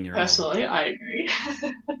creating your Personally, own. I agree.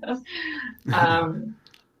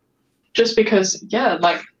 Just because, yeah,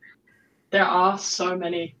 like there are so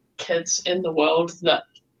many kids in the world that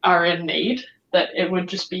are in need that it would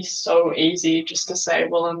just be so easy just to say,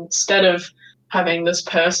 well, instead of having this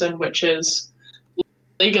person which is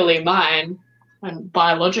legally mine and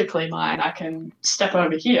biologically mine, I can step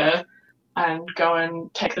over here and go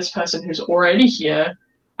and take this person who's already here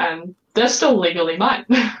and they're still legally mine.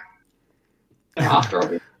 After all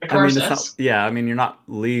the process. I mean, you're not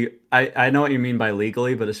I know what you mean by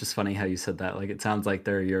legally, but it's just funny how you said that. Like, it sounds like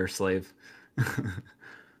they're your slave.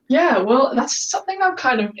 Yeah, well, that's something I've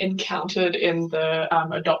kind of encountered in the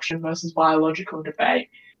adoption versus biological debate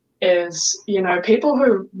is, people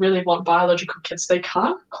who really want biological kids, they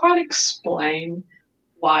can't quite explain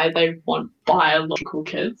why they want biological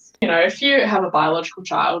kids. If you have a biological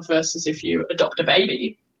child versus if you adopt a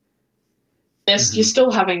baby, you're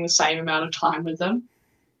still having the same amount of time with them.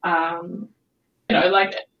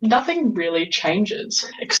 Like nothing really changes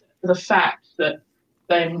except for the fact that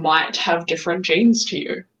they might have different genes to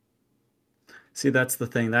you. See, that's the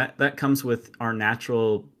thing that comes with our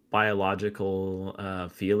natural biological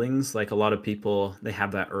feelings. Like a lot of people, they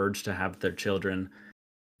have that urge to have their children.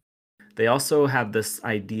 They also have this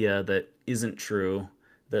idea that isn't true,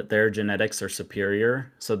 that their genetics are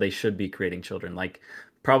superior, so they should be creating children. Like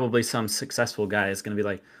probably some successful guy is going to be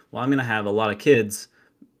like, well, I'm going to have a lot of kids.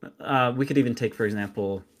 We could even take, for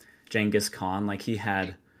example, Genghis Khan. Like he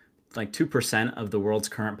had like 2% of the world's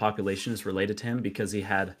current population is related to him because he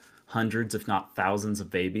had hundreds, if not thousands, of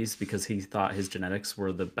babies because he thought his genetics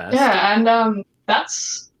were the best. Yeah, and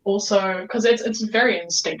that's also because it's very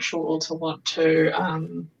instinctual to want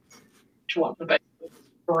the baby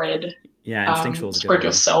spread. Yeah, instinctual. Spread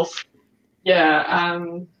yourself. Yeah,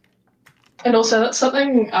 and also that's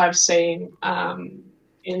something I've seen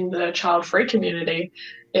in the child-free community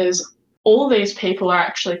is all these people are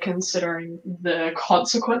actually considering the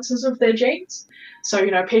consequences of their genes. So,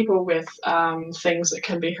 people with things that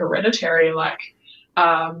can be hereditary, like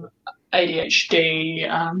ADHD,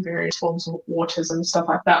 various forms of autism, stuff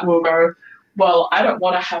like that, will go, well, I don't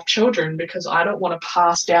want to have children because I don't want to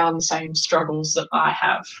pass down the same struggles that I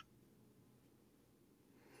have.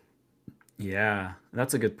 Yeah,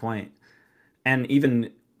 that's a good point. And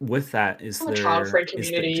even with that, is the child-free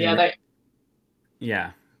community,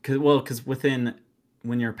 yeah, because within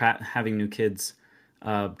when you're having new kids,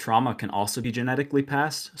 trauma can also be genetically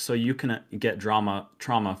passed. So you can get trauma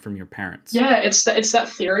from your parents. Yeah, it's that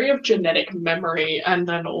theory of genetic memory and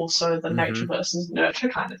then also the nature Mm-hmm. versus nurture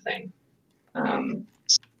kind of thing. Um,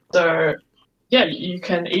 so yeah, you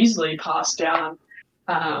can easily pass down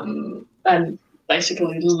and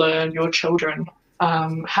basically learn your children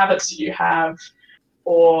habits that you have,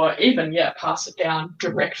 or even pass it down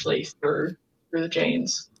directly through the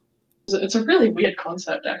genes. It's a really weird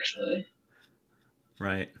concept, actually.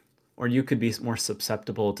 Right. Or you could be more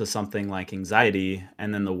susceptible to something like anxiety,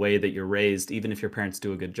 and then the way that you're raised, even if your parents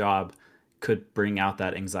do a good job, could bring out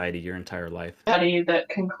that anxiety your entire life. Study that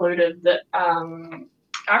concluded that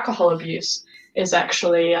alcohol abuse is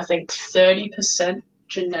actually, I think, 30%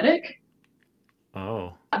 genetic.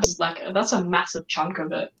 Oh. That's a massive chunk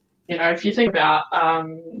of it. You know, if you think about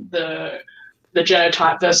the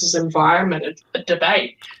genotype versus environment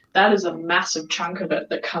debate, that is a massive chunk of it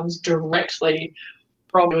that comes directly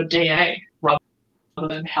from your DNA rather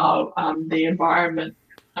than how the environment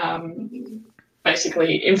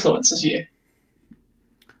basically influences you.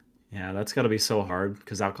 Yeah, that's got to be so hard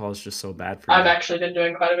because alcohol is just so bad for I've you. actually been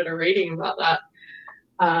doing quite a bit of reading about that.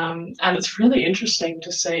 And it's really interesting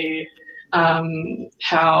to see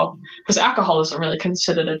how, because alcohol isn't really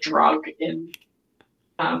considered a drug in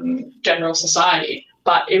general society,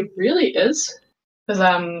 but it really is. Because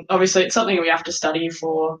obviously it's something we have to study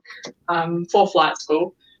for flight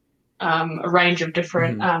school, a range of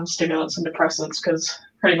different Hmm. stimulants and depressants, because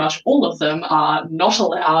pretty much all of them are not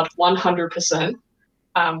allowed 100%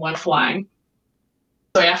 when flying.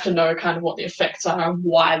 So we have to know kind of what the effects are and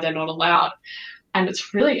why they're not allowed. And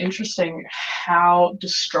it's really interesting how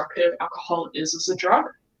destructive alcohol is as a drug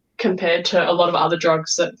compared to a lot of other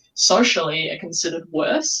drugs that socially are considered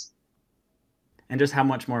worse. And just how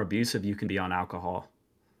much more abusive you can be on alcohol.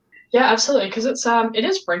 Yeah, absolutely, because it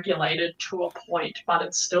is regulated to a point, but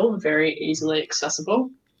it's still very easily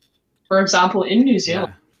accessible. For example, in New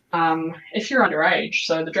Zealand, Yeah. if you're underage,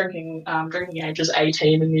 so the drinking age is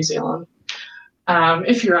 18 in New Zealand.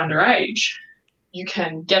 If you're underage, you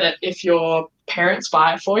can get it if your parents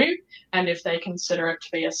buy it for you and if they consider it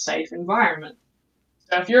to be a safe environment.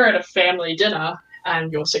 So if you're at a family dinner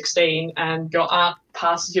and you're 16 and your aunt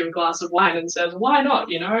passes you a glass of wine and says, "Why not?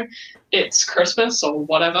 You know, it's Christmas or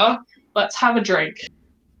whatever. Let's have a drink."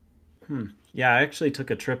 Hmm. Yeah, I actually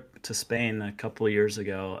took a trip to Spain a couple of years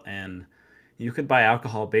ago, and you could buy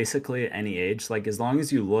alcohol basically at any age. Like as long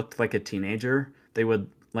as you looked like a teenager, they would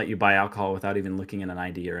let you buy alcohol without even looking at an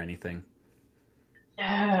ID or anything.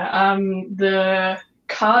 Yeah, the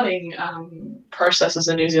carding processes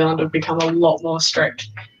in New Zealand have become a lot more strict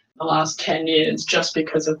in the last 10 years just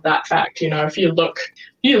because of that fact. You know, if you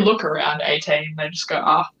look around 18, they just go,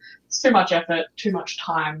 oh, it's too much effort, too much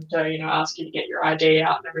time to, ask you to get your ID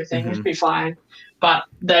out and everything. It'll Hmm. be fine. But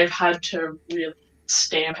they've had to really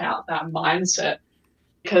stamp out that mindset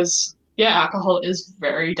because, yeah, alcohol is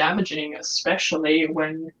very damaging, especially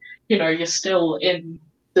when, you're still in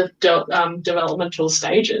the developmental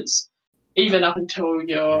stages. Even up until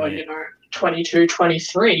you're, Right. 22,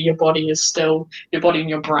 23, your body and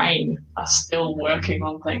your brain are still working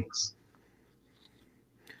on things.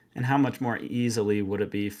 And how much more easily would it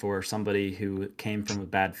be for somebody who came from a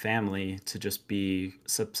bad family to just be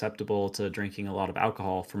susceptible to drinking a lot of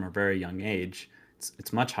alcohol from a very young age?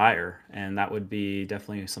 It's much higher, and that would be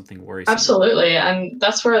definitely something worrisome. Absolutely. And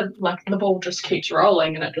that's where like the ball just keeps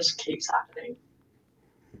rolling and it just keeps happening.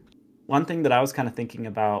 One thing that I was kind of thinking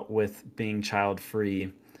about with being child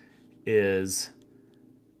free is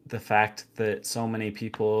the fact that so many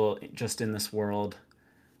people just in this world,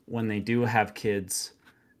 when they do have kids,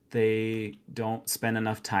 they don't spend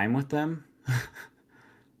enough time with them.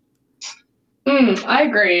 I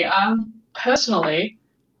agree. Personally,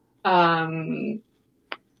 um,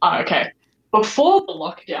 okay. Before the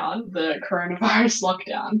lockdown, the coronavirus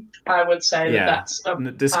lockdown, I would say that Yeah, that's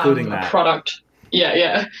discluding a that. product. Yeah,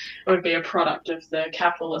 yeah, it would be a product of the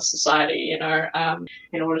capitalist society. In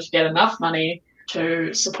order to get enough money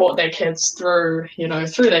to support their kids through,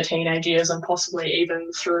 through their teenage years and possibly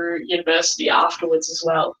even through university afterwards as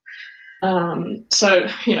well. So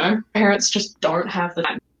parents just don't have the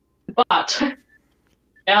time. But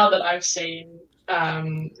now that I've seen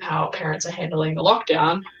how parents are handling the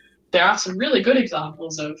lockdown, there are some really good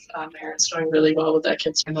examples of parents doing really well with their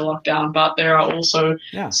kids in the lockdown, but there are also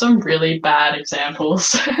Yeah. some really bad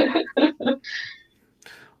examples.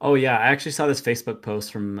 Oh yeah, I actually saw this Facebook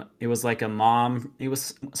post from it was like a mom. It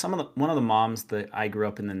was one of the moms that I grew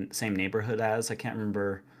up in the same neighborhood as. I can't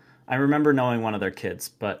remember. I remember knowing one of their kids,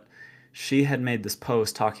 but she had made this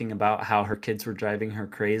post talking about how her kids were driving her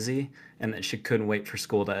crazy and that she couldn't wait for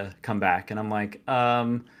school to come back. And I'm like,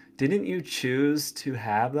 didn't you choose to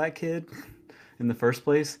have that kid in the first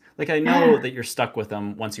place? Like, I know Yeah. that you're stuck with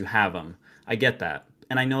them once you have them. I get that.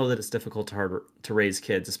 And I know that it's difficult to raise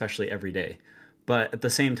kids, especially every day. But at the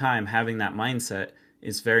same time, having that mindset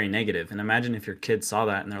is very negative. And imagine if your kids saw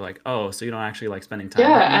that and they're like, oh, so you don't actually like spending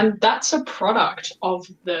time with Yeah, me? and that's a product of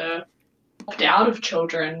the opt out of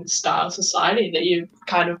children style society that you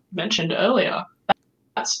kind of mentioned earlier.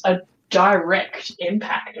 That's a direct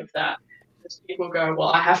impact of that. Because people go, well,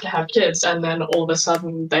 I have to have kids, and then all of a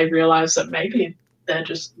sudden they realize that maybe they're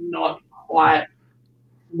just not quite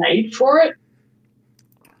made for it.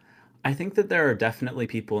 I think that there are definitely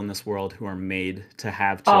people in this world who are made to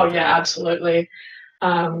have Oh yeah, children. absolutely.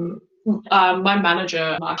 Um, my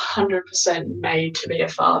manager, 100% made to be a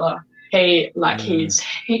father. Mm, He's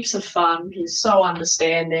heaps of fun. He's so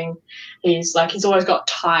understanding. He's always got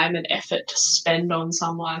time and effort to spend on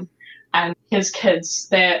someone. And his kids,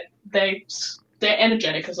 they're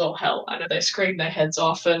energetic as all hell. I know they scream their heads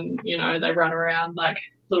off and they run around like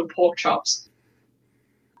little pork chops.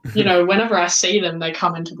 Whenever I see them, they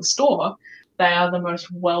come into the store. They are the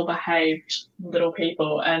most well behaved little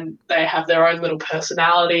people and they have their own little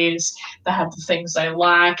personalities. They have the things they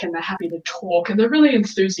like and they're happy to talk and they're really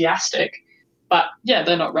enthusiastic. But yeah,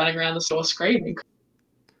 they're not running around the store screaming.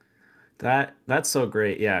 that's so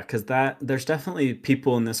great. Yeah, because that there's definitely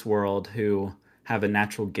people in this world who have a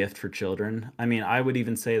natural gift for children. I mean, I would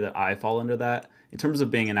even say that I fall under that. In terms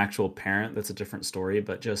of being an actual parent, that's a different story,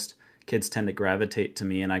 but just kids tend to gravitate to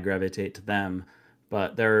me and I gravitate to them.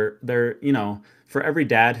 But for every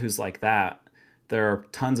dad who's like that, there are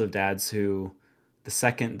tons of dads who the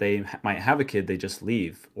second they might have a kid, they just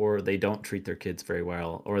leave or they don't treat their kids very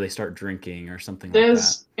well or they start drinking or something like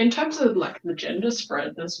that. In terms of like the gender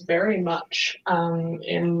spread, there's very much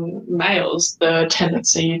in males the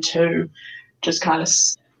tendency to just kind of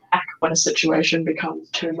act when a situation becomes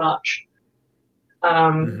too much.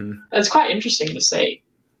 Hmm. It's quite interesting to see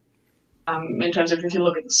in terms of if you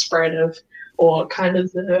look at the spread of or kind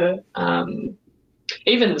of the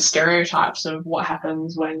even the stereotypes of what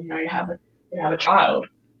happens when you have a child.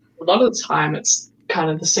 A lot of the time, it's kind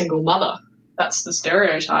of the single mother. That's the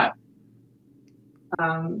stereotype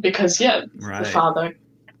because yeah, the Right. father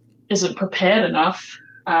isn't prepared enough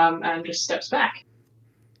and just steps back.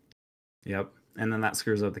 Yep. And then that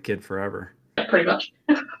screws up the kid forever. Yeah, pretty much.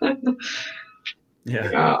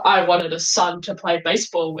 Yeah. I wanted a son to play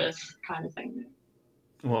baseball with, kind of thing.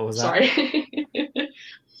 What was that? Sorry.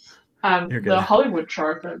 You're The good. Hollywood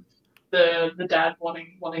trope of the dad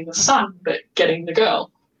wanting the son but getting the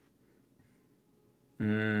girl.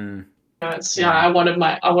 Mm, It's yeah. I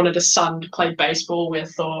wanted a son to play baseball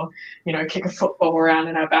with or kick a football around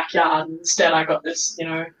in our backyard. Instead, I got this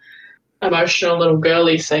emotional little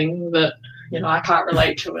girly thing that I can't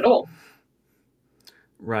relate to at all.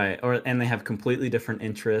 Right. Or and they have completely different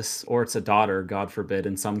interests, or it's a daughter, God forbid,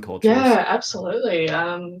 in some cultures. Yeah, absolutely.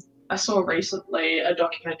 I saw recently a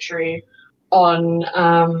documentary on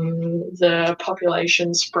the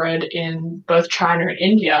population spread in both China and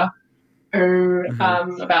India, who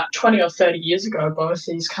Hmm. about 20 or 30 years ago, both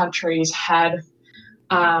these countries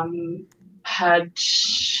um, had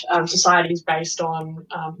societies based on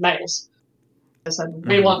males. They said,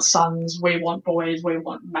 we Hmm. want sons, we want boys, we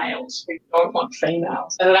want males, we don't want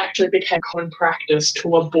females. And it actually became common practice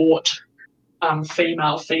to abort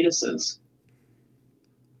female fetuses.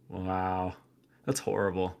 Wow. That's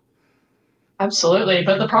horrible. Absolutely.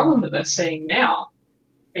 But the problem that they're seeing now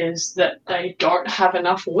is that they don't have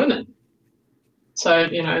enough women. So,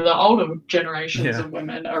 the older generations Yeah. of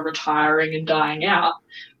women are retiring and dying out,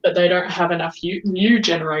 but they don't have enough new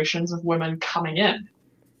generations of women coming in.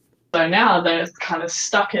 So now they're kind of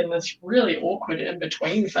stuck in this really awkward in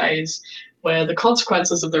between phase where the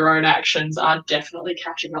consequences of their own actions are definitely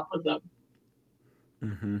catching up with them.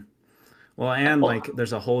 Hmm. Well, and like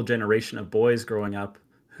there's a whole generation of boys growing up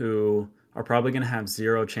who are probably going to have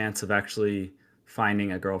zero chance of actually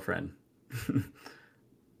finding a girlfriend.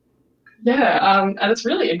 Yeah, and it's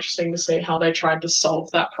really interesting to see how they tried to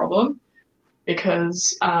solve that problem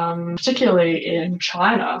because, particularly in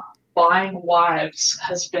China, buying wives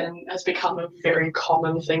has become a very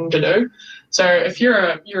common thing to do. So if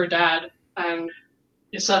you're a dad and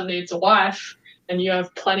your son needs a wife and you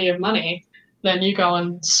have plenty of money, then you go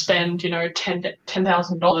and spend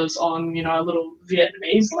 $10,000 on a little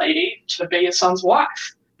Vietnamese lady to be your son's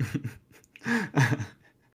wife.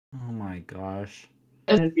 Oh my gosh.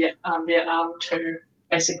 In Vietnam to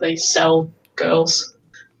basically sell girls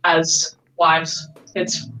as wives.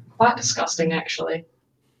 It's quite disgusting, actually.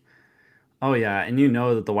 Oh yeah, and you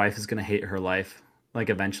know that the wife is gonna hate her life. Like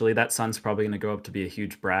eventually, that son's probably gonna grow up to be a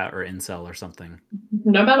huge brat or incel or something.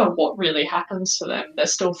 No matter what really happens to them, they're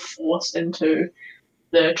still forced into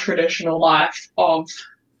the traditional life of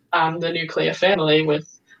the nuclear family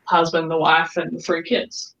with husband, the wife, and three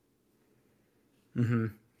kids. Hmm.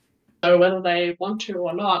 So whether they want to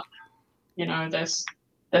or not,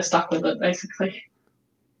 they're stuck with it basically.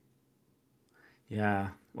 Yeah.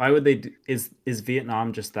 Why would they do, is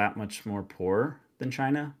Vietnam just that much more poor than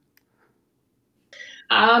China?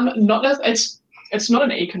 Not that it's not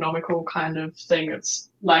an economical kind of thing. It's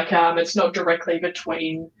like it's not directly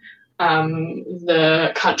between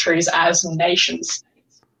the countries as nations.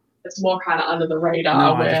 It's more kind of under the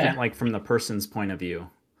No, radar I just where meant like from the person's point of view.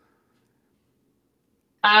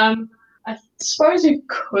 um, I suppose you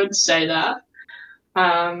could say that.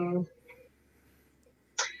 Um,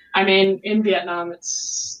 I mean, in Vietnam,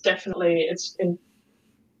 it's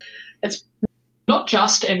not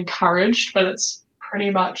just encouraged, but it's pretty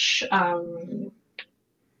much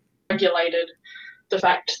regulated the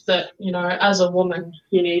fact that, as a woman,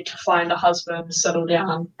 you need to find a husband, settle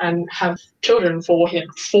down, and have children for him,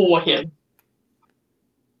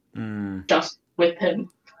 Mm, just with him.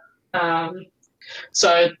 Um,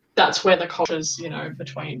 so that's where the cultures,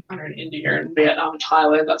 between India and Vietnam and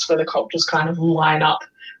Thailand, that's where the cultures kind of line up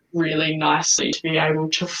really nicely to be able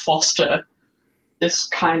to foster this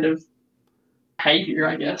kind of behavior,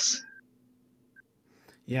 I guess.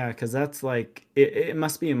 yeah, because that's like it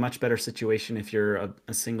must be a much better situation if you're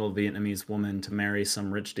a single Vietnamese woman to marry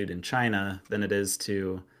some rich dude in China than it is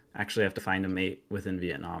to actually have to find a mate within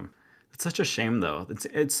Vietnam. It's such a shame though.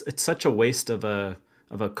 It's such a waste of an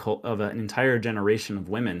entire generation of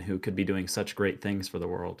women who could be doing such great things for the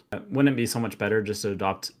world. Wouldn't it be so much better just to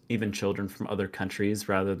adopt even children from other countries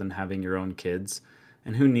rather than having your own kids?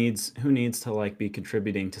 And who needs to like be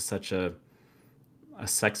contributing to such a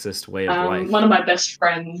sexist way of One life? of my best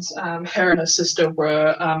friends, her and her sister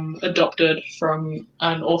were adopted from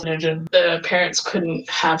an orphanage, and the parents couldn't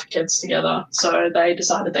have kids together, so they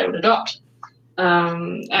decided they would adopt.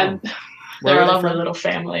 Oh, And where they're were a they lovely from? little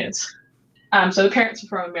family. So the parents are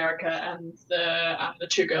from America, and the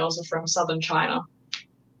two girls are from southern China.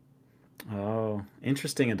 Oh,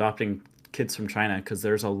 interesting adopting kids from China because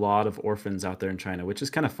there's a lot of orphans out there in China, which is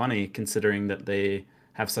kind of funny considering that they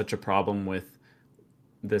have such a problem with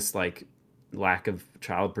this like lack of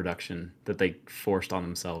child production that they forced on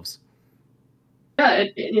themselves. Yeah,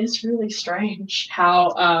 it is really strange how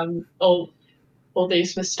all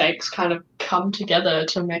these mistakes kind of come together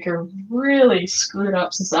to make a really screwed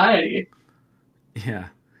up society. Yeah,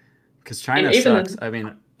 because And China even sucks. I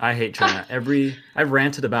mean, I hate China. I've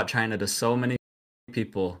ranted about China to so many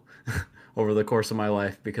people over the course of my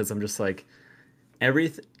life because I'm just like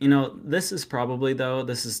everything, this is probably though,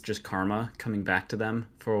 this is just karma coming back to them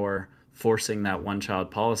for forcing that one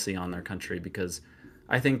child policy on their country because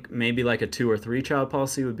I think maybe like a two or three child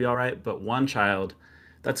policy would be all right, but one child,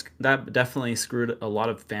 that definitely screwed a lot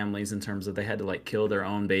of families in terms of they had to like kill their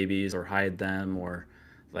own babies or hide them or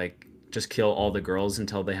like just kill all the girls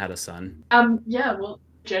until they had a son. yeah, well,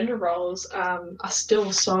 gender roles are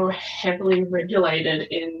still so heavily regulated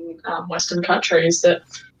in Western countries that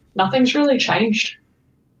nothing's really changed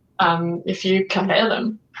if you compare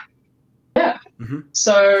them. Yeah. Hmm.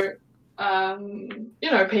 So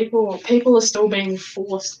people are still being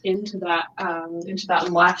forced into that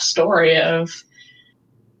life story of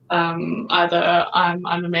either I'm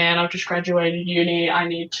a man, I've just graduated uni, I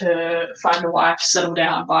need to find a wife, settle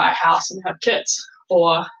down, buy a house, and have kids,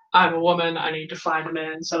 or I'm a woman, I need to find a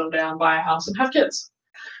man, settle down, buy a house, and have kids.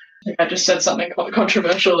 I think I just said something quite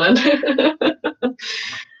controversial then.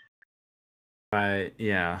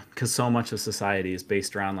 Yeah, because so much of society is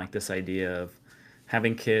based around like this idea of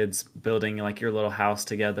having kids, building like your little house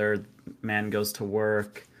together. Man goes to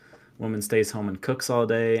work, woman stays home and cooks all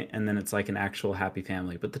day, and then it's like an actual happy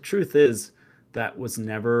family. But the truth is, that was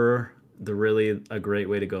never the really a great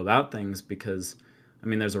way to go about things because, I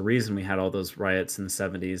mean, there's a reason we had all those riots in the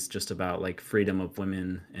 70s just about like freedom of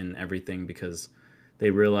women and everything because they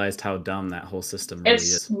realized how dumb that whole system really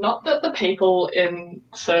It's is. not that the people in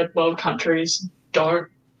third world countries don't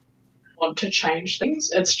want to change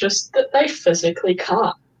things, it's just that they physically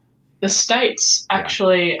can't. The states Yeah.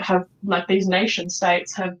 actually have, like these nation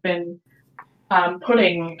states, have been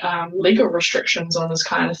putting legal restrictions on this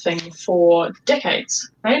kind of thing for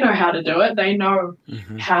decades. They know how to do it. They know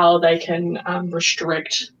Hmm. how they can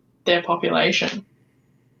restrict their population.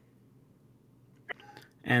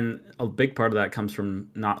 And a big part of that comes from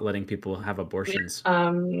not letting people have abortions.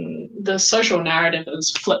 The social narrative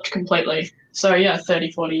is flipped completely. So yeah,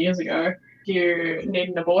 30, 40 years ago, you need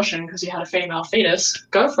an abortion because you had a female fetus,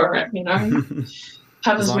 go for it,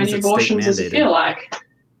 have As as long as many it's state abortions as you mandated. feel like.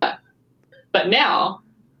 But now,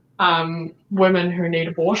 women who need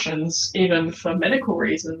abortions, even for medical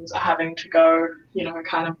reasons, are having to go,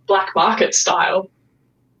 kind of black market style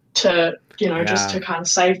to, just Yeah. to kind of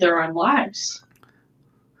save their own lives.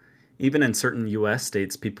 Even in certain US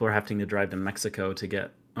states, people are having to drive to Mexico to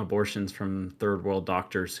get abortions from third world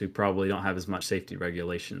doctors who probably don't have as much safety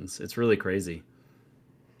regulations. It's really crazy.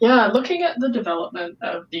 Yeah, looking at the development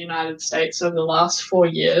of the United States over the last 4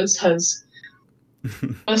 years has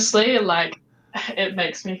honestly, like, it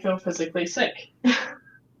makes me feel physically sick.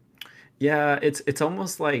 Yeah, it's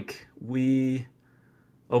almost like we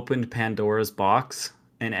opened Pandora's box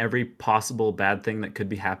and every possible bad thing that could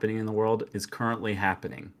be happening in the world is currently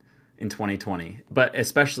happening in 2020, but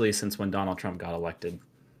especially since when Donald Trump got elected.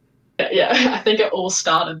 Yeah, I think it all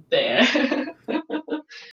started there.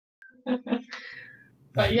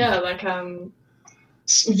 But yeah, like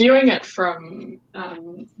viewing it from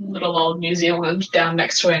little old New Zealand down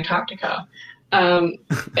next to Antarctica, um,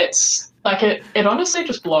 it's like it honestly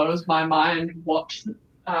just blows my mind what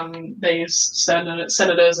these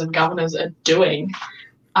senators and governors are doing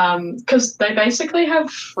because they basically have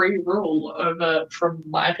free rule over, from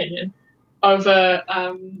my opinion, over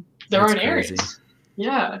their It's own crazy. areas.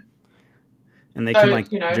 Yeah. And they can So, like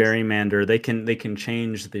gerrymander. They can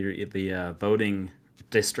change the voting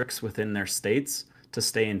districts within their states to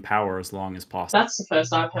stay in power as long as possible. that's the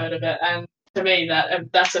first I've heard of it. And to me,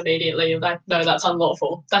 that's immediately like, no, that's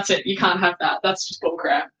unlawful. That's it. You can't have that. That's just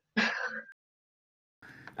bullcrap.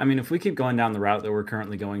 I mean, if we keep going down the route that we're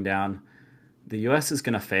currently going down, the US is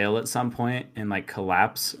going to fail at some point and like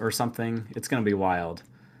collapse or something. It's going to be wild.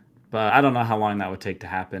 But I don't know how long that would take to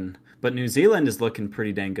happen. But New Zealand is looking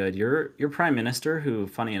pretty dang good. Your prime minister, who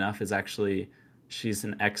funny enough is actually she's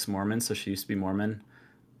an ex-Mormon, so she used to be Mormon.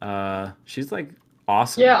 She's like Yeah,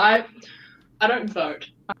 awesome. I don't vote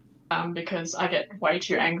because I get way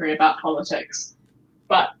too angry about politics.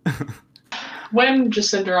 But when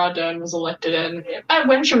Jacinda Ardern was elected in, and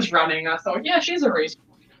when she was running, I thought, yeah, she's a reasonable.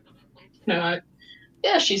 No,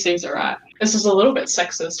 yeah, she seems alright. This is a little bit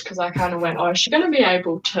sexist because I kind of went, oh, is she going to be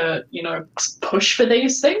able to, push for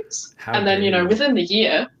these things? How And then, dare you? within the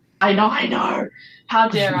year, I know. How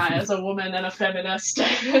dare I, as a woman and a feminist?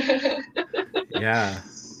 Yeah.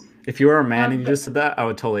 If you were a man and you But just said that, I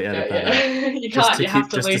would totally yeah, edit that out. yeah, you can't. You have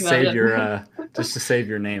to Just to leave that save your in. just to save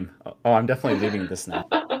your name. Oh, I'm definitely leaving this now.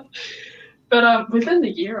 But within the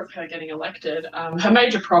year of her getting elected, her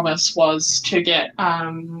major promise was to get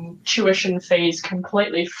tuition fees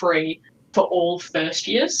completely free for all first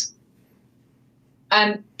years.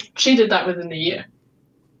 And she did that within the year.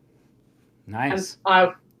 And Nice.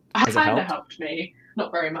 I Has it kind of helped? helped me,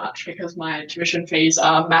 not very much because my tuition fees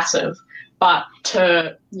are massive, but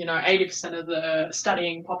to, 80% of the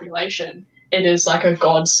studying population, it is like a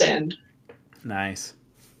godsend. Nice.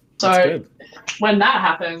 That's So good. when that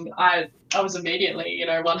happened, I was immediately,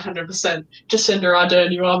 100% Jacinda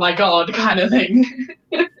Ardern, you are my god kind of thing.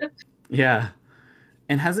 Yeah.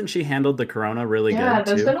 And hasn't she handled the corona really Yeah, good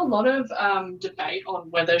there's too? been a lot of debate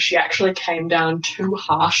on whether she actually came down too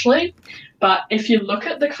harshly. But if you look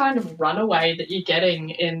at the kind of runaway that you're getting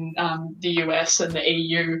in the US and the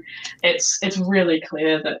EU, it's really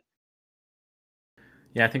clear that,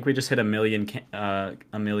 Yeah, I think we just hit a million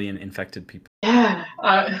infected people. yeah,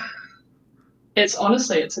 it's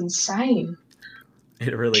honestly, it's insane.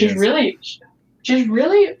 It really She's is. really, she's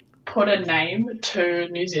really put a name to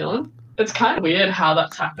New Zealand. It's kind of weird how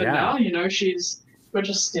that's happened Yeah. now. We're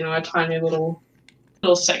just, a tiny little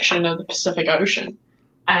section of the Pacific Ocean,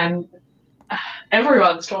 and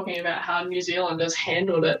everyone's talking about how New Zealand has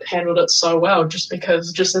handled it so well, just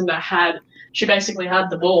because she basically had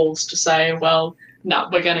the balls to say, well, no,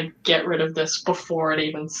 we're going to get rid of this before it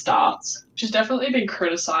even starts. She's definitely been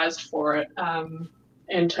criticised for it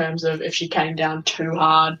in terms of if she came down too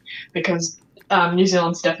hard, because New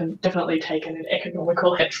Zealand's definitely taken an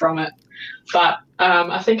economical hit from it. But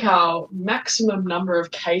I think our maximum number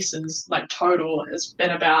of cases, like total, has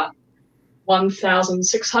been about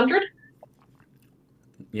 1,600.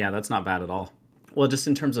 Yeah, that's not bad at all. Well, just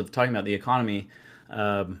in terms of talking about the economy,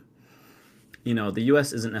 um, the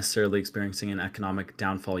U.S. isn't necessarily experiencing an economic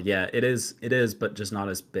downfall yet. It is, but just not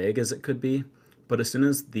as big as it could be. But as soon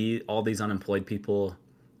as the all these unemployed people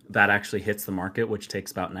that actually hits the market, which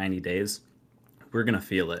takes about 90 days, we're gonna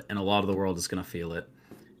feel it, and a lot of the world is gonna feel it.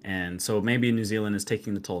 And so maybe New Zealand is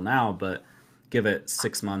taking the toll now, but give it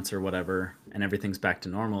 6 months or whatever, and everything's back to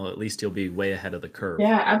normal. At least you'll be way ahead of the curve.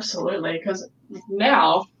 Yeah, absolutely. Because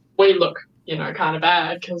now we look kind of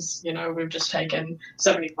bad because, we've just taken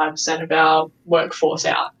 75% of our workforce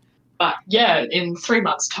out. But yeah, in 3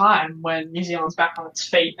 months' time, when New Zealand's back on its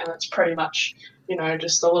feet and it's pretty much,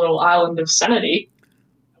 just a little island of sanity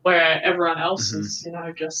where everyone else Hmm. is,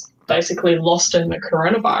 just basically lost in the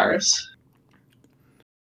coronavirus.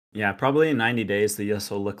 Yeah, probably in 90 days, the US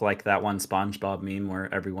will look like that one SpongeBob meme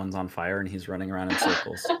where everyone's on fire and he's running around in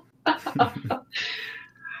circles. But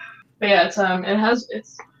yeah, it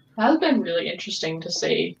has been really interesting to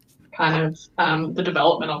see kind of the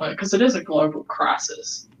development of it because it is a global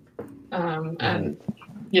crisis. Hmm. And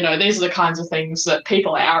these are the kinds of things that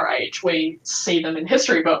people our age, we see them in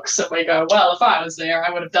history books and we go, well, if I was there, I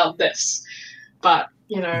would have done this. But,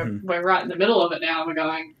 Hmm. we're right in the middle of it now. We're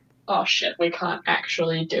going, oh shit, we can't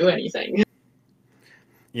actually do anything.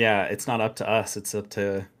 Yeah, it's not up to us, it's up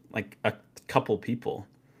to like a couple people.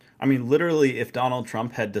 I mean, literally, if Donald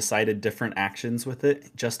Trump had decided different actions with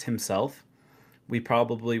it, just himself, we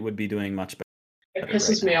probably would be doing much It better right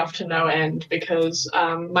pisses me now. off to no end because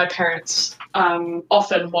my parents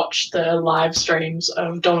often watch the live streams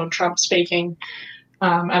of Donald Trump speaking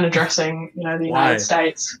and addressing, the United Why?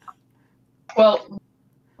 States. Well,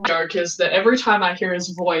 the joke is that every time I hear his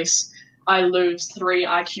voice, I lose 3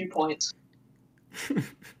 IQ points.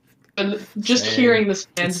 And just Same. hearing this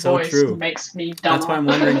It's man's so voice true. makes me That's why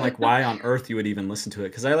dumber. I'm wondering, like, why on earth you would even listen to it.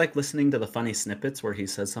 Because I like listening to the funny snippets where he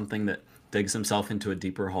says something that digs himself into a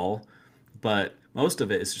deeper hole. But most of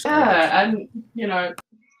it is just garbage. Yeah, and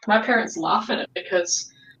my parents laugh at it because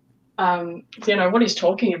what he's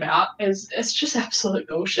talking about is it's just absolute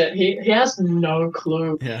bullshit. He has no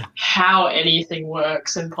clue Yeah. how anything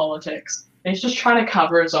works in politics. He's just trying to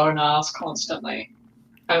cover his own ass constantly.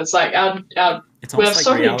 And it's like It's we almost have like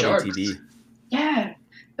so many reality jokes. TV. Yeah.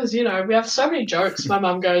 Because we have so many jokes. My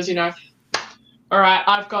mum goes, all right,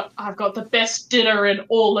 I've got the best dinner in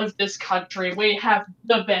all of this country. We have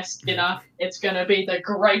the best dinner. It's gonna be the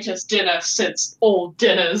greatest dinner since all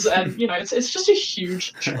dinners, and it's just a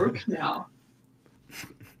huge joke now.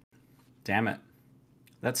 Damn it.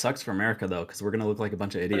 That sucks for America, though, because we're going to look like a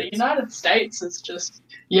bunch of The idiots. United States is just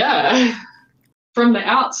yeah, from the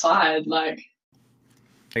outside, like.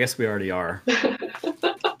 I guess we already are.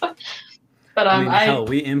 But I mean, I hell,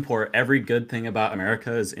 we import every good thing about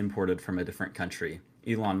America is imported from a different country.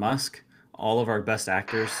 Elon Musk, all of our best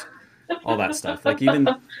actors, all that stuff. Like even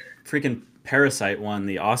freaking Parasite won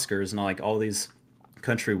the Oscars, and like all these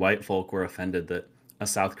country white folk were offended that a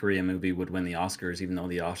South Korean movie would win the Oscars, even though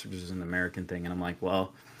the Oscars is an American thing. And I'm like,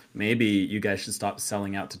 well, maybe you guys should stop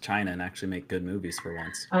selling out to China and actually make good movies for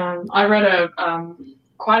once. I read a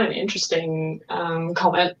quite an interesting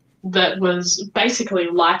comment that was basically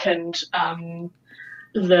likened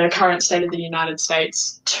the current state of the United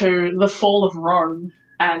States to the fall of Rome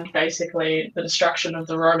and basically the destruction of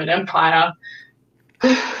the Roman Empire.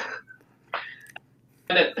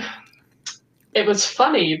 And it was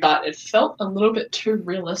funny, but it felt a little bit too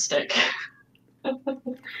realistic.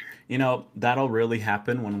 You know, that'll really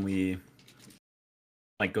happen when we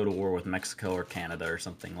like go to war with Mexico or Canada or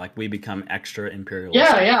something. Like we become extra Yeah,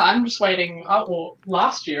 imperialistic. yeah. I'm just waiting. Well,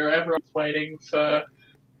 last year everyone was waiting for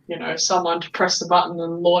someone to press the button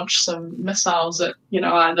and launch some missiles at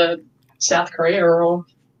either South Korea or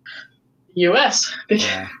the US. It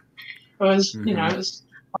Yeah. was Mm-hmm. it was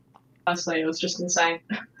honestly it was just insane.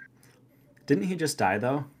 Didn't he just die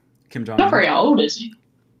though? Kim Jong Not Un? very old, is he?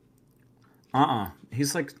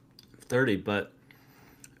 He's like 30, but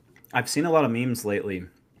I've seen a lot of memes lately.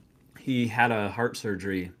 He had a heart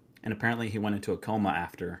surgery and apparently he went into a coma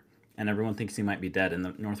after, and everyone thinks he might be dead. And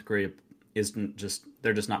the North Korea isn't just,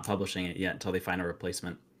 they're just not publishing it yet until they find a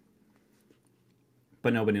replacement.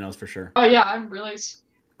 But nobody knows for sure. Oh yeah,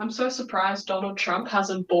 I'm so surprised Donald Trump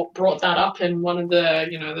hasn't brought that up in one of the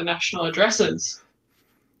the national addresses.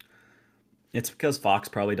 It's because Fox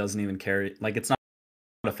probably doesn't even carry, like, it's not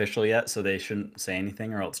official yet, so they shouldn't say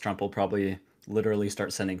anything, or else Trump will probably literally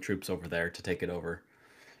start sending troops over there to take it over.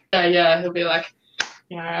 Yeah, yeah, he'll be like,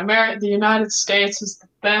 America, the United States is the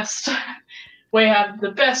best. We have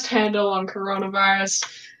the best handle on coronavirus,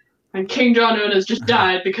 and King Jong Un has just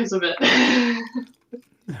died because of it.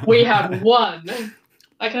 We have won.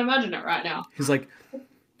 I can imagine it right now. he's like,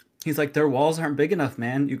 He's like, their walls aren't big enough,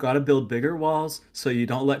 man. You got to build bigger walls so you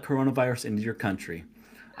don't let coronavirus into your country.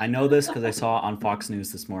 I know this because I saw it on Fox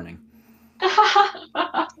News this morning.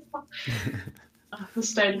 The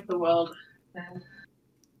state of the world.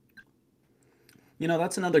 You know,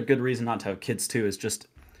 that's another good reason not to have kids, too, is just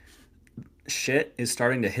shit is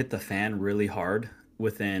starting to hit the fan really hard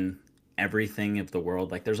within everything of the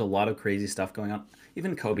world. Like, there's a lot of crazy stuff going on.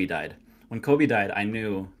 Even Kobe died. When Kobe died, I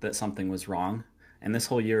knew that something was wrong. And this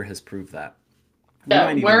whole year has proved that.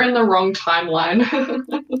 Yeah, we're in the wrong timeline.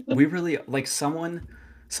 We really, like,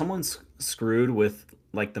 someone's screwed with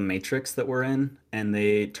like the matrix that we're in, and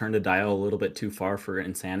they turned a dial a little bit too far for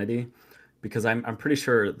insanity, because I'm pretty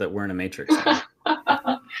sure that we're in a matrix now.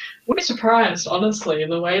 We're surprised, honestly,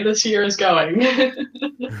 the way this year is going.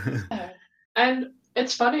 And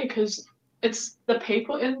it's funny because it's the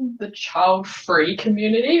people in the child-free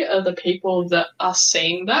community are the people that are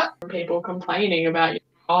seeing that. People complaining about,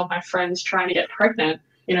 oh, my friend's trying to get pregnant,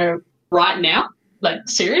 right now. Like,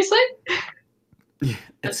 seriously?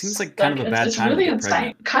 It seems like kind of a bad it's time to really get insane.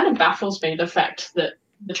 pregnant. It kind of baffles me the fact that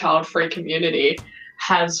the child-free community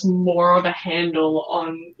has more of a handle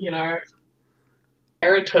on,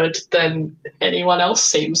 parenthood than anyone else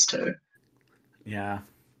seems to. Yeah.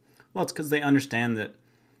 Well, it's because they understand that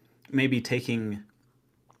maybe taking,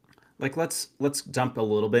 like, let's jump a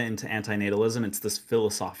little bit into antinatalism. It's this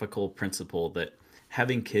philosophical principle that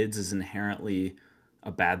having kids is inherently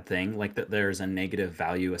a bad thing, like that there's a negative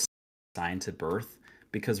value assigned to birth,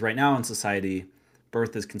 because right now in society,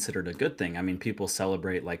 birth is considered a good thing. I mean, people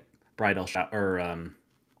celebrate like bridal or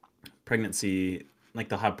pregnancy, like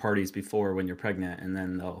they'll have parties before when you're pregnant, and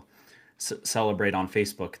then they'll celebrate on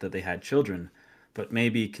Facebook that they had children. But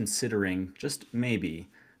maybe considering, just maybe,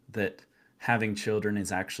 that having children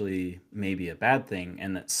is actually maybe a bad thing,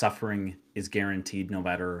 and that suffering is guaranteed no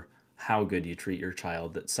matter how good you treat your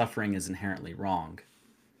child, that suffering is inherently wrong,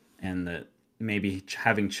 and that maybe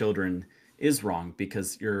having children is wrong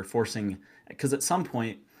because you're forcing, because at some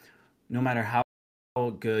point, no matter how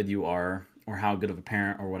good you are or how good of a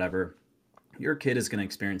parent or whatever, your kid is going to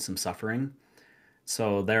experience some suffering.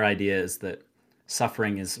 So their idea is that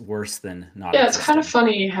suffering is worse than not Yeah, it's kind of existing.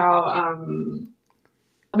 funny how,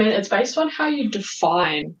 it's based on how you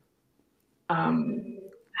define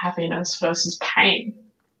happiness versus pain.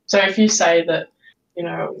 So if you say that,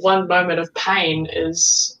 one moment of pain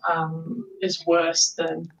is worse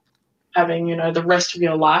than having, the rest of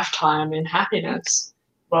your lifetime in happiness,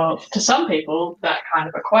 well, to some people that kind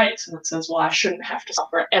of equates, and it says, well, I shouldn't have to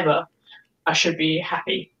suffer ever. I should be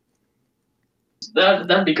happy.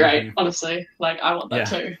 That'd be great, Hmm. honestly. Like, I want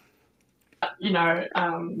that Yeah.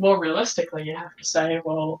 too. More realistically, you have to say,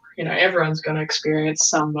 well, everyone's going to experience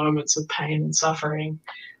some moments of pain and suffering,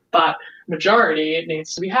 but majority, it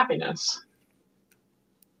needs to be happiness.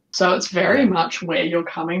 So it's very Yeah. much where you're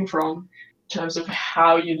coming from in terms of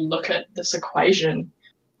how you look at this equation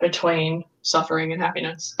between suffering and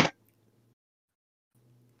happiness.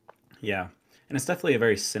 Yeah. And it's definitely a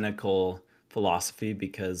very cynical philosophy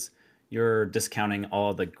because you're discounting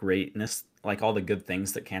all the greatness, like all the good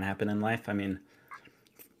things that can happen in life. I mean,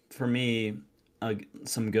 for me, uh,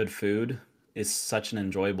 some good food is such an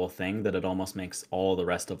enjoyable thing that it almost makes all the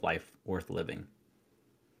rest of life worth living.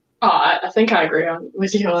 Oh, I think I agree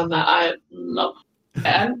with you on that. I love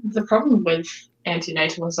that. The problem with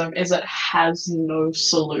antinatalism is it has no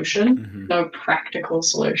solution, Hmm. no practical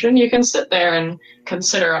solution. You can sit there and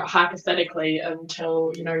consider it hypothetically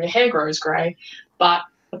until, your hair grows grey. But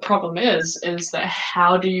the problem is that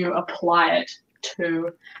how do you apply it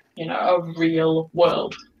to, a real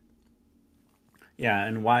world? Yeah,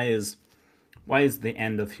 and why is the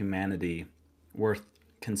end of humanity worth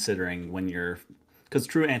considering when you're, because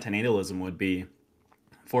true antinatalism would be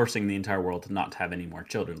forcing the entire world to not have any more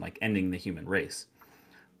children, like ending the human race.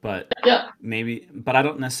 But Yeah, but I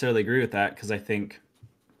don't necessarily agree with that because I think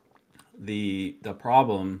the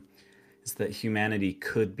problem is that humanity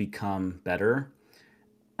could become better.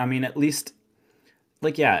 I mean, at least,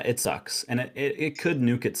 like, yeah, it sucks, and it could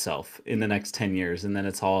nuke itself in the next 10 years, and then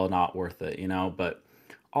it's all not worth it, you know. But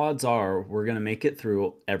odds are we're gonna make it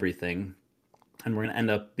through everything, and we're gonna end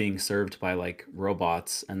up being served by like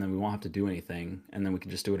robots, and then we won't have to do anything, and then we can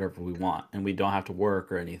just do whatever we want, and we don't have to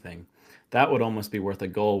work or anything. That would almost be worth a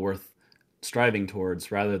goal worth striving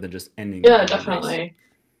towards rather than just ending the yeah, human race. definitely.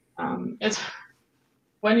 It's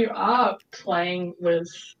when you are playing with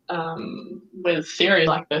theory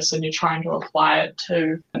like this and you're trying to apply it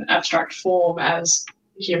to an abstract form as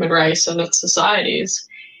the human race and its societies,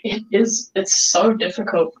 it's so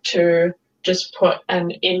difficult to just put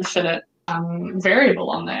an infinite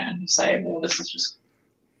variable on there and say, well, this is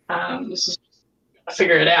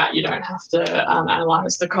figure it out. You don't have to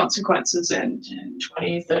analyze the consequences in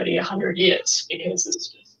 20, 30, 100 years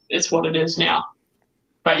because it's what it is now.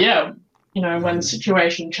 But yeah, when the Hmm.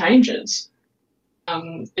 situation changes,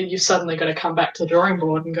 you're suddenly going to come back to the drawing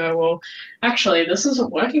board and go, well, actually, this isn't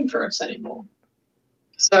working for us anymore.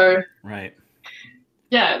 So, Right.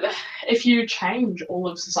 yeah, if you change all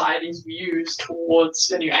of society's views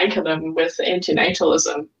towards, and you anchor them with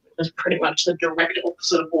antinatalism, which is pretty much the direct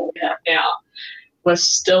opposite of what we have now, we're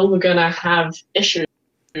still going to have issues.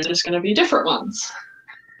 There's just going to be different ones.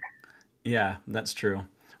 Yeah, that's true.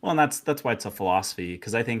 Well, and that's why it's a philosophy,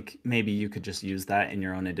 because I think maybe you could just use that in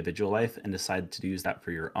your own individual life and decide to use that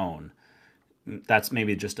for your own. That's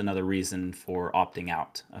maybe just another reason for opting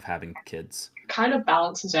out of having kids. Kind of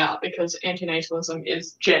balances out because antinatalism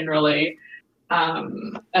is generally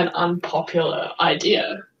an unpopular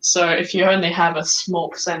idea. So if you only have a small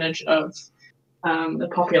percentage of the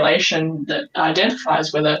population that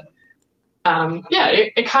identifies with it,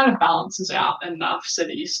 it kind of balances out enough so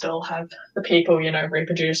that you still have the people,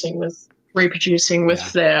 reproducing with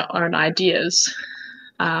Yeah. their own ideas,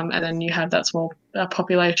 and then you have that small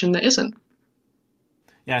population that isn't.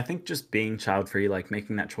 Yeah, I think just being child free, like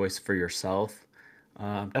making that choice for yourself,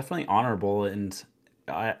 definitely honorable. And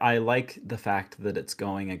I like the fact that it's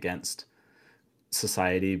going against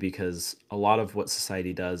society, because a lot of what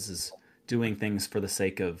society does is doing things for the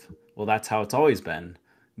sake of, well, that's how it's always been.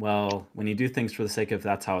 Well, when you do things for the sake of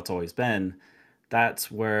that's how it's always been,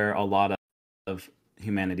 that's where a lot of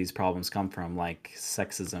humanity's problems come from, like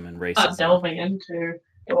sexism and racism. Delving into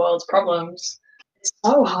the world's problems, it's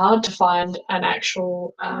so hard to find an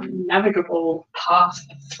actual navigable path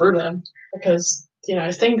through them because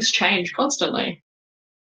things change constantly.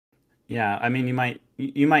 Yeah, I mean,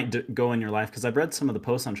 you might go in your life, because I've read some of the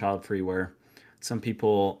posts on Child Free where some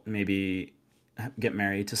people maybe get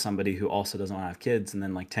married to somebody who also doesn't want to have kids, and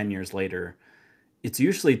then like 10 years later, it's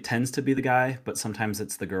usually tends to be the guy, but sometimes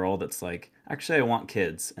it's the girl that's like, actually, I want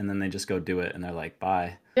kids, and then they just go do it, and they're like,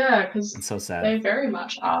 bye. Yeah, because It's so sad. they very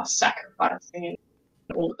much are sacrificing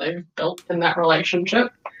all that they've built in that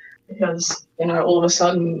relationship because all of a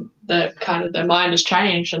sudden their mind has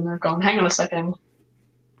changed and they've gone, hang on a second,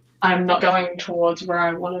 I'm not going towards where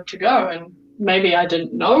I wanted to go, and maybe I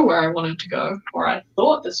didn't know where I wanted to go, or I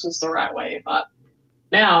thought this was the right way, but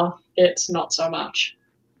now it's not so much.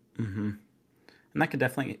 Hmm. And that could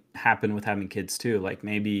definitely happen with having kids too. Like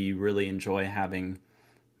maybe you really enjoy having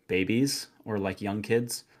babies or like young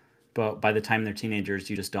kids, but by the time they're teenagers,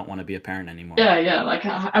 you just don't want to be a parent anymore. Yeah, yeah. Like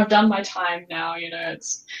I've done my time now.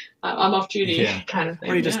 It's I'm off duty Yeah. kind of Or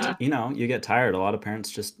you thing. just, Yeah. you get tired. A lot of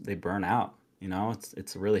parents just they burn out.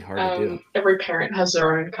 It's really hard to do. Every parent has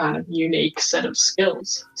their own kind of unique set of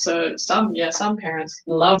skills. So some parents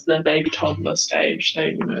love the baby toddler stage.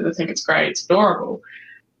 They think it's great, it's adorable.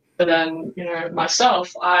 But then,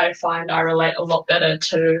 myself, I find I relate a lot better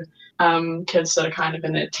to kids that are kind of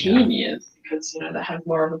in their Yeah. teen years because, they have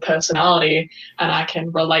more of a personality and I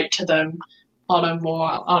can relate to them on a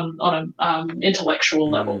more on a intellectual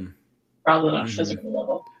level Mm. rather than a Hmm. physical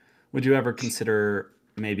level. Would you ever consider,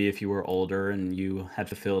 maybe if you were older and you had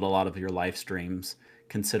fulfilled a lot of your life streams,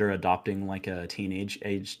 consider adopting like a teenage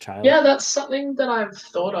age child? Yeah, that's something that I've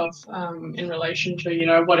thought of in relation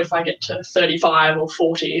to, what if I get to 35 or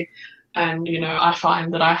 40 and, I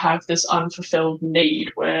find that I have this unfulfilled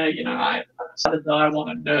need where, I decided that I want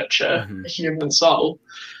to nurture Hmm. a human soul.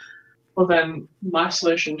 Well, then my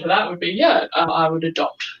solution to that would be, yeah, I would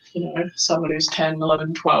adopt, someone who's 10,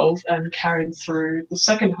 11, 12 and carry them through the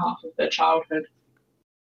second half of their childhood.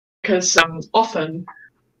 Because often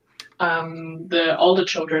the older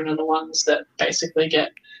children are the ones that basically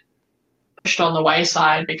get pushed on the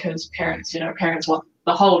wayside because parents want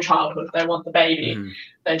the whole childhood. They want the baby. Hmm.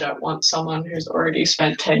 They don't want someone who's already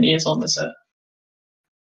spent 10 years on this earth.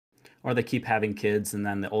 Or they keep having kids, and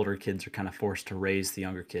then the older kids are kind of forced to raise the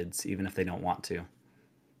younger kids, even if they don't want to.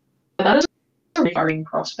 That is a really worrying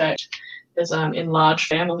prospect is in large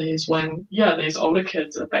families when, these older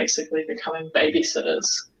kids are basically becoming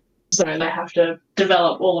babysitters. So they have to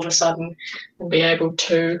develop all of a sudden and be able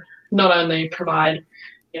to not only provide,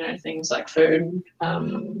 things like food,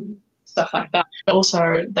 stuff like that, but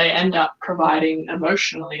also they end up providing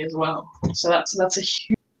emotionally as well. So that's a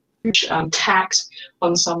huge tax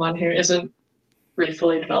on someone who isn't really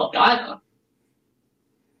fully developed either.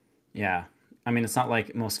 Yeah. I mean, it's not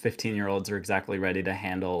like most 15-year-olds are exactly ready to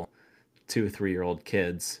handle 2 or 3-year-old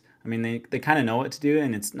kids. I mean, they kind of know what to do,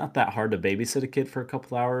 and it's not that hard to babysit a kid for a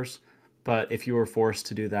couple hours. But if you were forced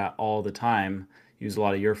to do that all the time, use a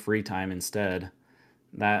lot of your free time instead,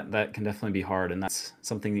 that can definitely be hard, and that's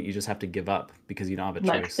something that you just have to give up because you don't have a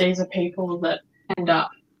Like choice. these are people that end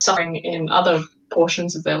up suffering in other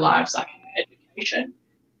portions of their lives, like education,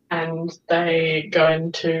 and they go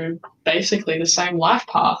into basically the same life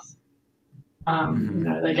path. Hmm.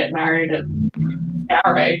 They get married at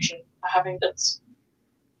our age and are having this.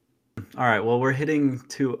 All right. Well, we're hitting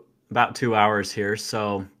to about 2 hours here,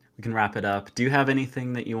 so we can wrap it up. Do you have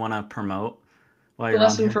anything that you want to promote while The you're on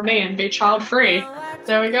lesson here? for me and be child free.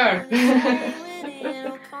 There we go.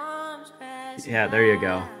 Yeah, there you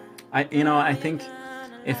go. I think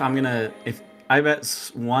if I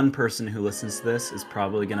bet one person who listens to this is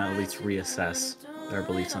probably gonna at least reassess their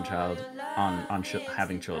beliefs on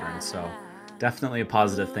having children. So definitely a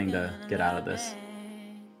positive thing to get out of this.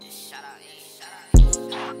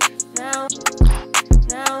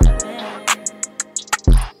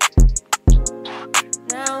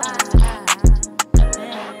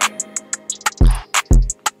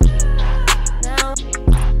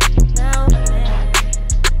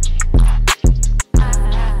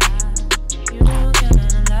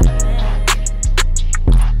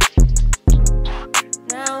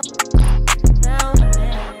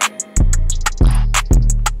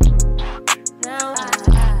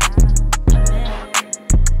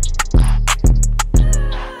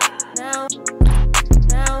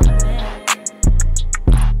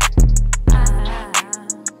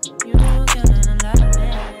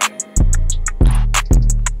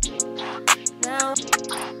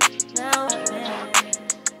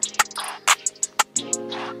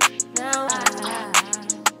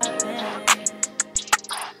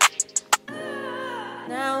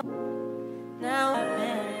 Now